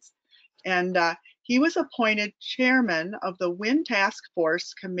 decades. And he was appointed chairman of the Wind Task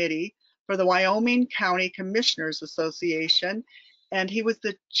Force Committee for the Wyoming County Commissioners Association. And he was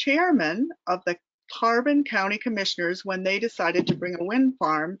the chairman of the Carbon County Commissioners when they decided to bring a wind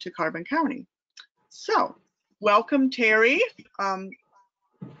farm to Carbon County. So welcome, Terry.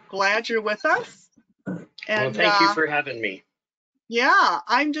 Glad you're with us. And, well, thank you for having me. Yeah,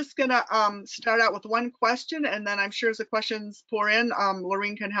 I'm just gonna start out with one question, and then I'm sure as the questions pour in,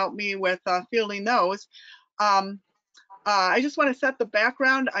 Laureen can help me with fielding those. I just want to set the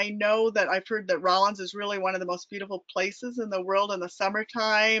background. I know that I've heard that Rawlins is really one of the most beautiful places in the world in the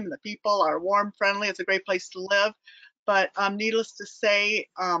summertime. The people are warm, friendly. It's a great place to live. But needless to say,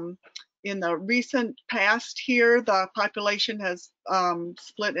 in the recent past here, the population has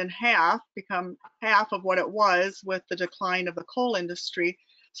split in half, become half of what it was with the decline of the coal industry.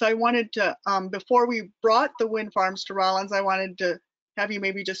 So I wanted to, before we brought the wind farms to Rawlins, I wanted to have you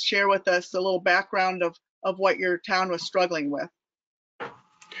maybe just share with us a little background of what your town was struggling with.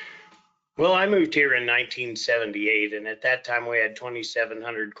 Well, I moved here in 1978, and at that time we had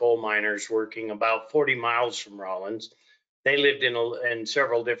 2,700 coal miners working about 40 miles from Rawlins. They lived in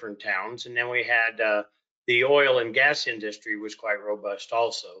several different towns, and then we had the oil and gas industry was quite robust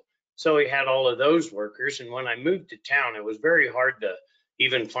also. So we had all of those workers, and when I moved to town, it was very hard to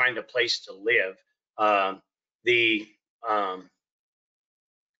even find a place to live. The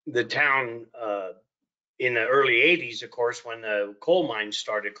town in the early 80s, of course, when the coal mines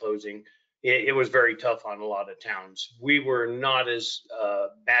started closing, it was very tough on a lot of towns. We were not as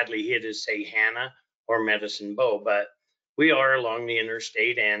badly hit as, say, Hanna or Medicine Bow, but we are along the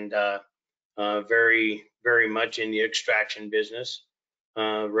interstate and very, very much in the extraction business.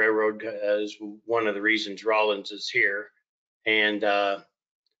 Railroad is one of the reasons Rawlins is here. And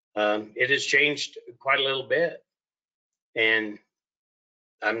it has changed quite a little bit. And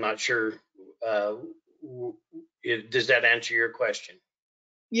I'm not sure, does that answer your question?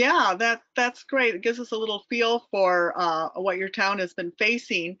 Yeah, that's great. It gives us a little feel for what your town has been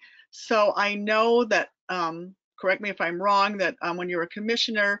facing. So I know that, correct me if I'm wrong, that when you were a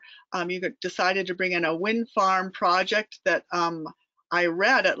commissioner, decided to bring in a wind farm project that I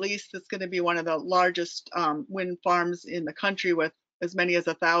read at least is going to be one of the largest wind farms in the country, with as many as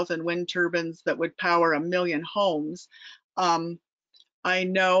 1,000 wind turbines that would power 1 million homes. I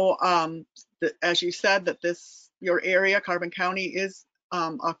know that, as you said, that your area, Carbon County, is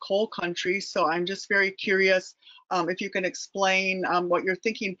a coal country. So I'm just very curious if you can explain what your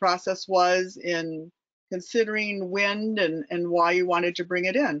thinking process was in considering wind and why you wanted to bring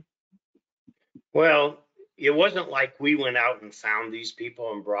it in. Well, it wasn't like we went out and found these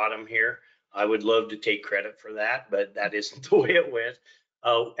people and brought them here. I would love to take credit for that, but that isn't the way it went.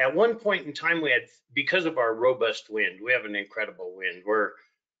 At one point in time, we had, because of our robust wind, we have an incredible wind.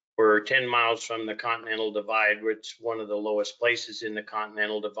 We're 10 miles from the Continental Divide, which is one of the lowest places in the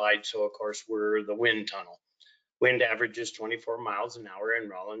Continental Divide. So of course we're the wind tunnel. Wind averages 24 miles an hour in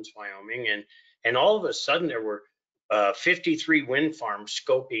Rawlins, Wyoming. And all of a sudden there were 53 wind farms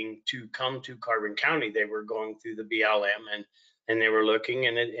scoping to come to Carbon County. They were going through the BLM and they were looking,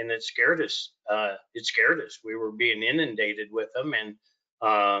 and it scared us. It scared us. We were being inundated with them.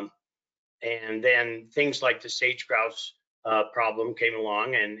 And then things like the sage grouse problem came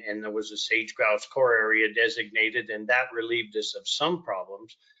along, and there was a sage grouse core area designated, and that relieved us of some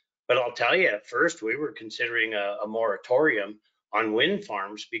problems. But I'll tell you, at first we were considering a moratorium on wind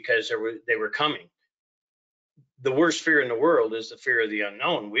farms because they were coming. The worst fear in the world is the fear of the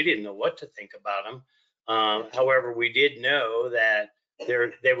unknown. We didn't know what to think about them. However, we did know that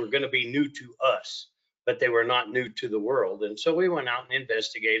they were going to be new to us, but they were not new to the world. And so we went out and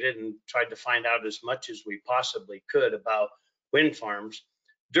investigated and tried to find out as much as we possibly could about wind farms.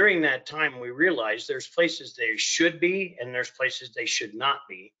 During that time, we realized there's places they should be and there's places they should not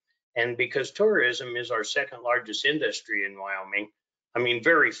be. And because tourism is our second largest industry in Wyoming, I mean,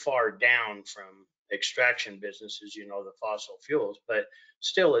 very far down from extraction businesses, you know, the fossil fuels, but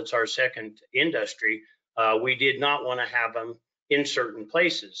still it's our second industry. We did not want to have them in certain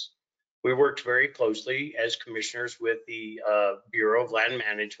places. We worked very closely as commissioners with the Bureau of Land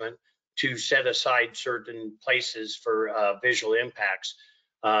Management to set aside certain places for visual impacts.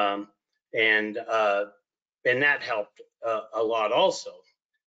 And that helped a lot also.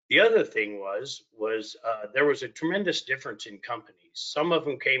 The other thing was there was a tremendous difference in companies. Some of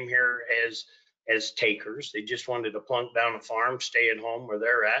them came here as takers. They just wanted to plunk down a farm, stay at home where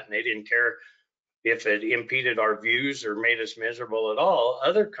they're at, and they didn't care if it impeded our views or made us miserable at all.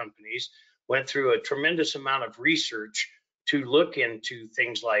 Other companies went through a tremendous amount of research to look into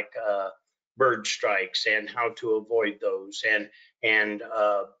things like bird strikes and how to avoid those, and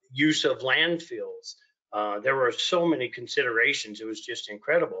use of landfills. There were so many considerations. It was just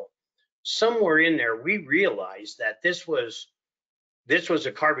incredible. Somewhere in there, we realized that this was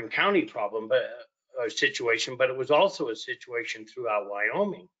a Carbon County problem, but a situation, but it was also a situation throughout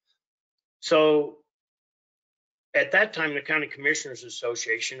Wyoming. So at that time, the County Commissioners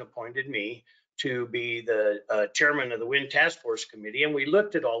Association appointed me to be the chairman of the Wind Task Force Committee, and we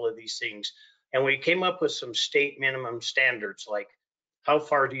looked at all of these things, and we came up with some state minimum standards, like how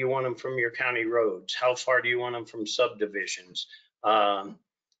far do you want them from your county roads? How far do you want them from subdivisions?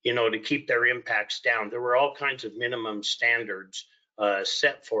 You know, to keep their impacts down. There were all kinds of minimum standards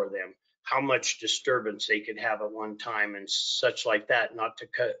set for them, how much disturbance they could have at one time and such like that,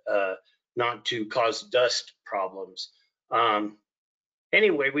 not to cause dust problems.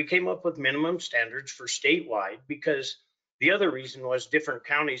 Anyway, we came up with minimum standards for statewide because the other reason was different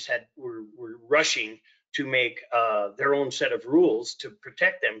counties were rushing to make their own set of rules to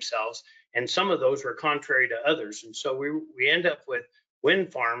protect themselves, and some of those were contrary to others. And so we end up with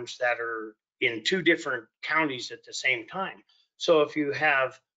wind farms that are in two different counties at the same time. So if you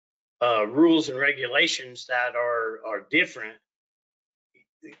have rules and regulations that are different,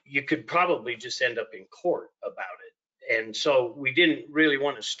 you could probably just end up in court about it. And so we didn't really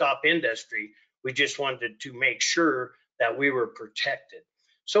want to stop industry. We just wanted to make sure that we were protected.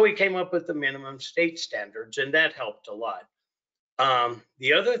 So we came up with the minimum state standards, and that helped a lot.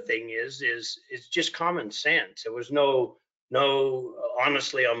 The other thing is it's just common sense. There was no,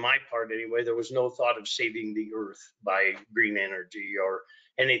 honestly, on my part anyway, there was no thought of saving the earth by green energy or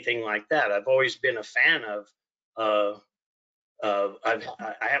anything like that. I've always been a fan of I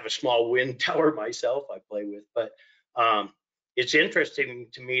have a small wind tower myself I play with, but it's interesting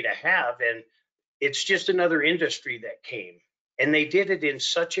to me to have, and it's just another industry that came, and they did it in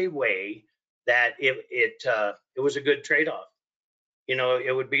such a way that it was a good trade-off. You know,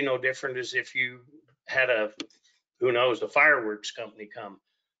 it would be no different as if you had who knows, a fireworks company come.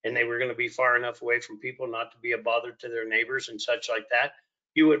 and they were going to be far enough away from people not to be a bother to their neighbors and such like that,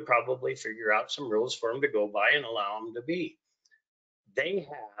 you would probably figure out some rules for them to go by and allow them to be. They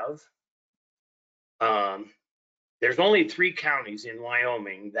have, there's only 3 counties in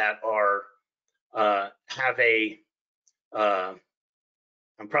Wyoming that are, have a,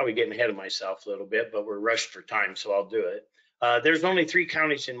 I'm probably getting ahead of myself a little bit, but we're rushed for time, so I'll do it. There's only 3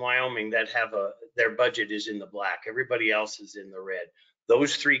 counties in Wyoming that have their budget is in the black. Everybody else is in the red.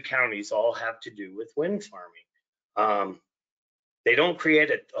 Those 3 counties all have to do with wind farming. They don't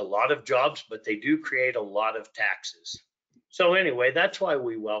create a lot of jobs, but they do create a lot of taxes. So anyway, that's why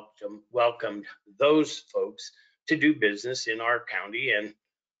we welcomed those folks to do business in our county, and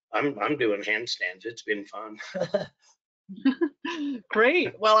I'm doing handstands. It's been fun.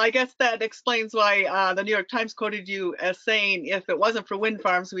 Great. Well, I guess that explains why the New York Times quoted you as saying, if it wasn't for wind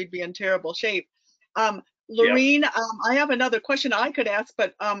farms, we'd be in terrible shape. Lorene, I have another question I could ask,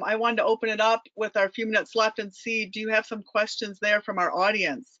 but I wanted to open it up with our few minutes left and see, do you have some questions there from our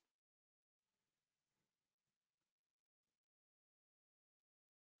audience?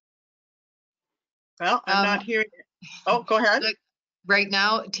 Well, I'm not hearing it. Oh, go ahead. Right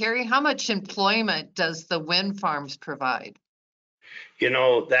now, Terry, how much employment does the wind farms provide? You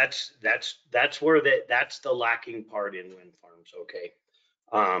know, that's where that's the lacking part in wind farms. Okay.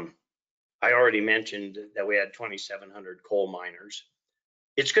 I already mentioned that we had 2,700 coal miners.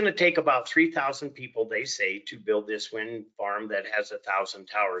 It's going to take about 3,000 people, they say, to build this wind farm that has 1,000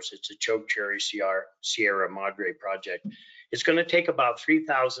 towers. It's a Chokecherry Sierra Madre project. It's going to take about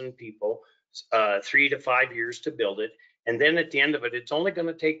 3,000 people, 3 to 5 years to build it. And then at the end of it, it's only going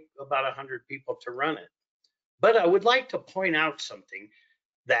to take about 100 people to run it. But I would like to point out something,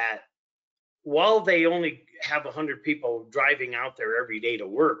 that while they only have 100 people driving out there every day to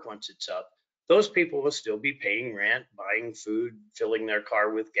work once it's up, those people will still be paying rent, buying food, filling their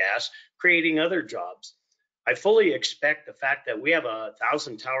car with gas, creating other jobs. I fully expect the fact that we have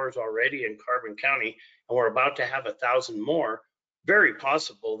 1,000 towers already in Carbon County, and we're about to have 1,000 more, very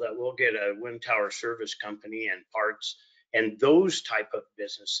possible that we'll get a wind tower service company and parts and those type of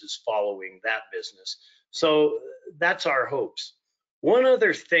businesses following that business. So that's our hopes. One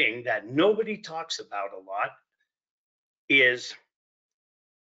other thing that nobody talks about a lot is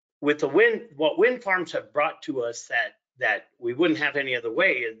with the wind, what wind farms have brought to us that we wouldn't have any other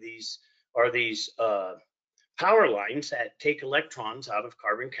way, of these power lines that take electrons out of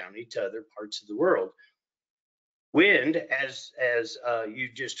Carbon County to other parts of the world. Wind, as you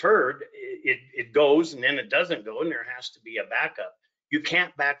just heard, it goes and then it doesn't go, and there has to be a backup. You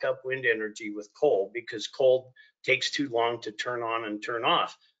can't back up wind energy with coal because coal takes too long to turn on and turn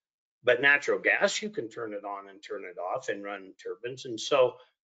off. But natural gas, you can turn it on and turn it off and run turbines. And so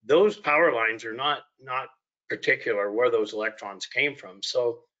those power lines are not particular where those electrons came from.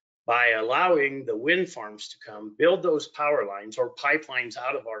 So by allowing the wind farms to come build those power lines or pipelines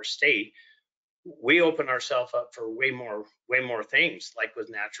out of our state, we open ourselves up for way more things, like with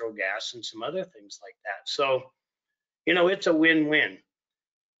natural gas and some other things like that. So, you know, it's a win-win.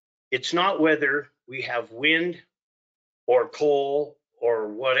 It's not whether we have wind or coal or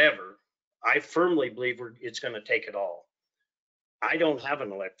whatever. I firmly believe it's going to take it all. I don't have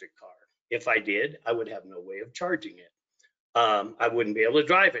an electric car. If I did, I would have no way of charging it. I wouldn't be able to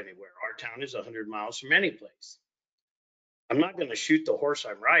drive anywhere. Our town is 100 miles from any place. I'm not going to shoot the horse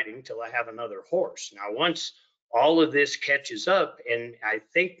I'm riding till I have another horse. Now, once all of this catches up, and I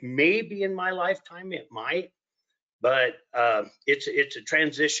think maybe in my lifetime it might, but it's a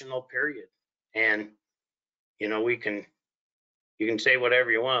transitional period. And, you know, you can say whatever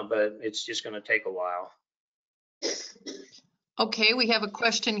you want, but it's just going to take a while. Okay, we have a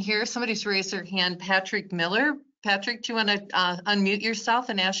question here. Somebody's raised their hand, Patrick Miller. Patrick, do you want to unmute yourself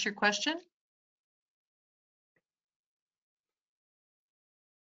and ask your question?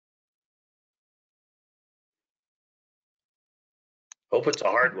 Hope it's a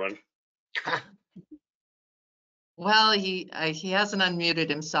hard one. Well, he hasn't unmuted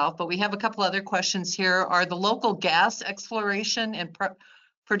himself, but we have a couple other questions here. Are the local gas exploration and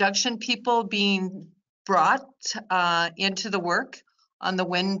production people being brought into the work on the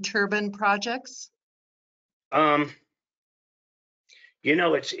wind turbine projects? You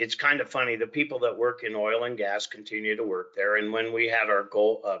know, it's kind of funny. The people that work in oil and gas continue to work there. And when we had our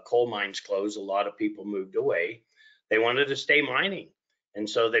coal mines closed, a lot of people moved away. They wanted to stay mining. And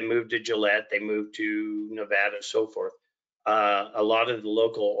so they moved to Gillette, they moved to Nevada, so forth. A lot of the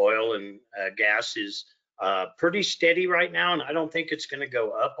local oil and gas is pretty steady right now. And I don't think it's going to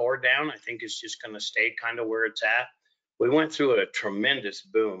go up or down. I think it's just going to stay kind of where it's at. We went through a tremendous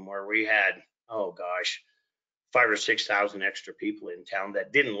boom where we had, oh gosh, 5,000 or 6,000 extra people in town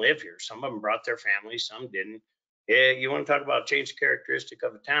that didn't live here. Some of them brought their families, some didn't. You want to talk about change characteristic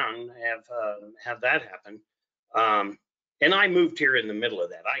of a town, have that happen. And I moved here in the middle of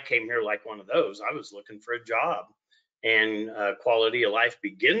that. I came here like one of those. I was looking for a job, and quality of life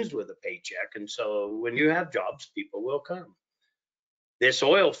begins with a paycheck. And so when you have jobs, people will come. This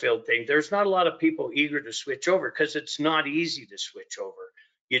oil field thing, there's not a lot of people eager to switch over because it's not easy to switch over.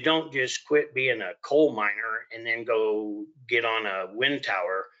 You don't just quit being a coal miner and then go get on a wind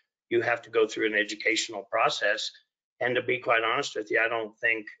tower. You have to go through an educational process. And to be quite honest with you, I don't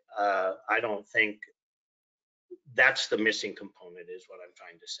think that's the missing component, is what I'm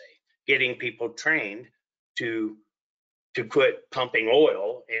trying to say. Getting people trained to quit pumping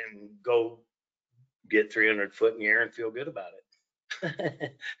oil and go get 300 foot in the air and feel good about it.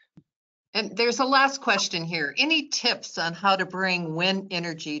 And there's a last question here. Any tips on how to bring wind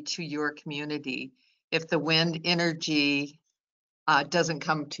energy to your community if the wind energy doesn't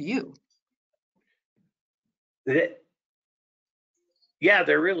come to you? Yeah,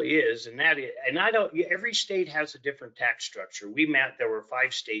 there really is. And every state has a different tax structure. There were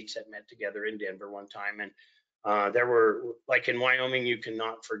 5 states that met together in Denver one time. And there were, like in Wyoming, you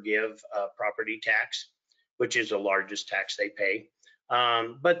cannot forgive property tax, which is the largest tax they pay.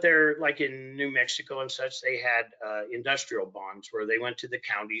 But they're like in New Mexico and such, they had industrial bonds where they went to the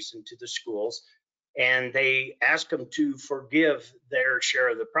counties and to the schools, and they asked them to forgive their share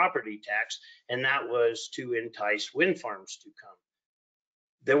of the property tax. And that was to entice wind farms to come.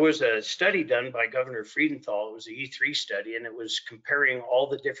 There was a study done by Governor Friedenthal. It was an E3 study, and it was comparing all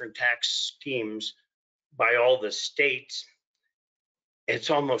the different tax schemes by all the states. It's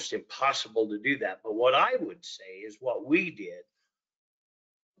almost impossible to do that. But what I would say is what we did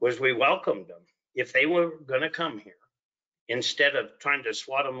was we welcomed them. If they were going to come here, instead of trying to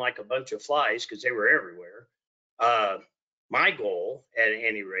swat them like a bunch of flies, because they were everywhere, my goal at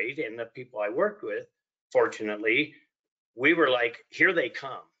any rate, and the people I worked with, fortunately, we were like, here they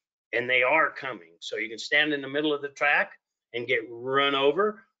come, and they are coming. So you can stand in the middle of the track and get run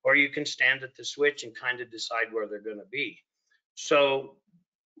over, or you can stand at the switch and kind of decide where they're going to be. So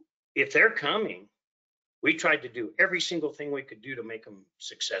if they're coming, we tried to do every single thing we could do to make them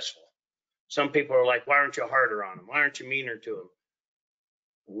successful. Some people are like, why aren't you harder on them? Why aren't you meaner to them?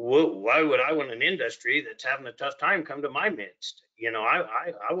 Why would I want an industry that's having a tough time come to my midst? You know,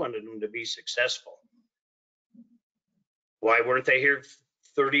 I wanted them to be successful. Why weren't they here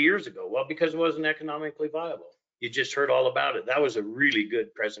 30 years ago? Well, because it wasn't economically viable. You just heard all about it. That was a really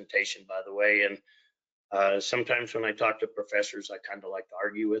good presentation, by the way. And sometimes when I talk to professors, I kind of like to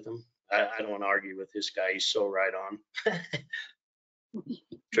argue with them. I don't want to argue with this guy. He's so right on.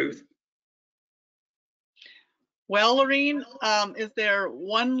 Truth. Well, Lorene, is there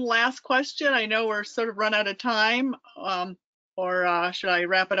one last question? I know we're sort of run out of time, or should I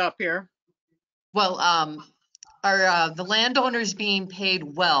wrap it up here? Well, are the landowners being paid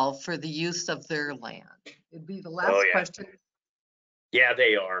well for the use of their land? It'd be the last question. Yeah,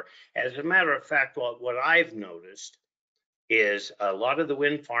 they are. As a matter of fact, what I've noticed is a lot of the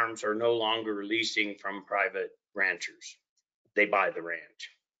wind farms are no longer leasing from private ranchers. They buy the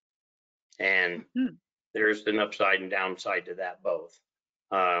ranch. And there's an upside and downside to that both.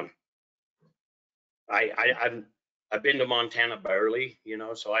 I've been to Montana barely, you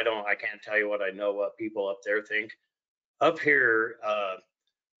know, so I can't tell you what I know what people up there think. Up here,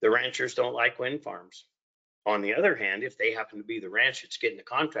 the ranchers don't like wind farms. On the other hand, if they happen to be the ranch that's getting the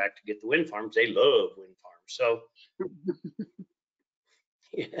contract to get the wind farms, they love wind farms. So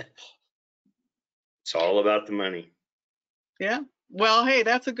yeah, it's all about the money. Yeah. Well, hey,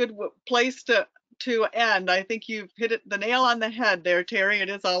 that's a good place to end. I think you've hit the nail on the head there, Terry. It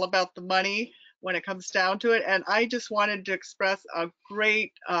is all about the money when it comes down to it. And I just wanted to express a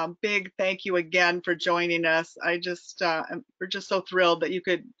great big thank you again for joining us. We're just so thrilled that you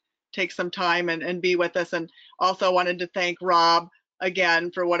could take some time and be with us. And also wanted to thank Rob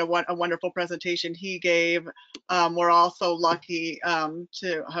again for what a wonderful presentation he gave. We're also lucky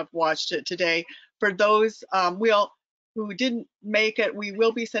to have watched it today. For those who didn't make it, we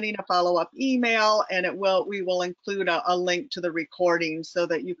will be sending a follow-up email, and we will include a link to the recording so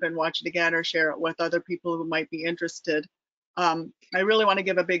that you can watch it again or share it with other people who might be interested. I really want to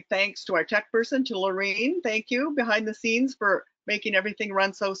give a big thanks to our tech person, to Lorene. Thank you behind the scenes for making everything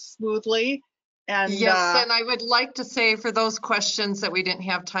run so smoothly. And yes, and I would like to say for those questions that we didn't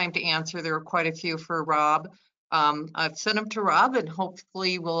have time to answer, there were quite a few for Rob. I've sent them to Rob, and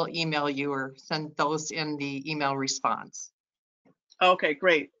hopefully we'll email you or send those in the email response. Okay,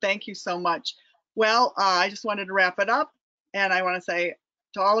 great. Thank you so much. Well, I just wanted to wrap it up, and I want to say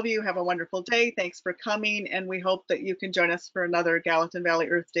to all of you, have a wonderful day. Thanks for coming, and we hope that you can join us for another Gallatin Valley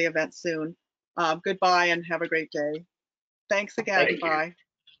Earth Day event soon. Goodbye and have a great day. Thanks again. Thank you. Bye.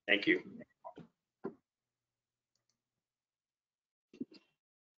 Thank you.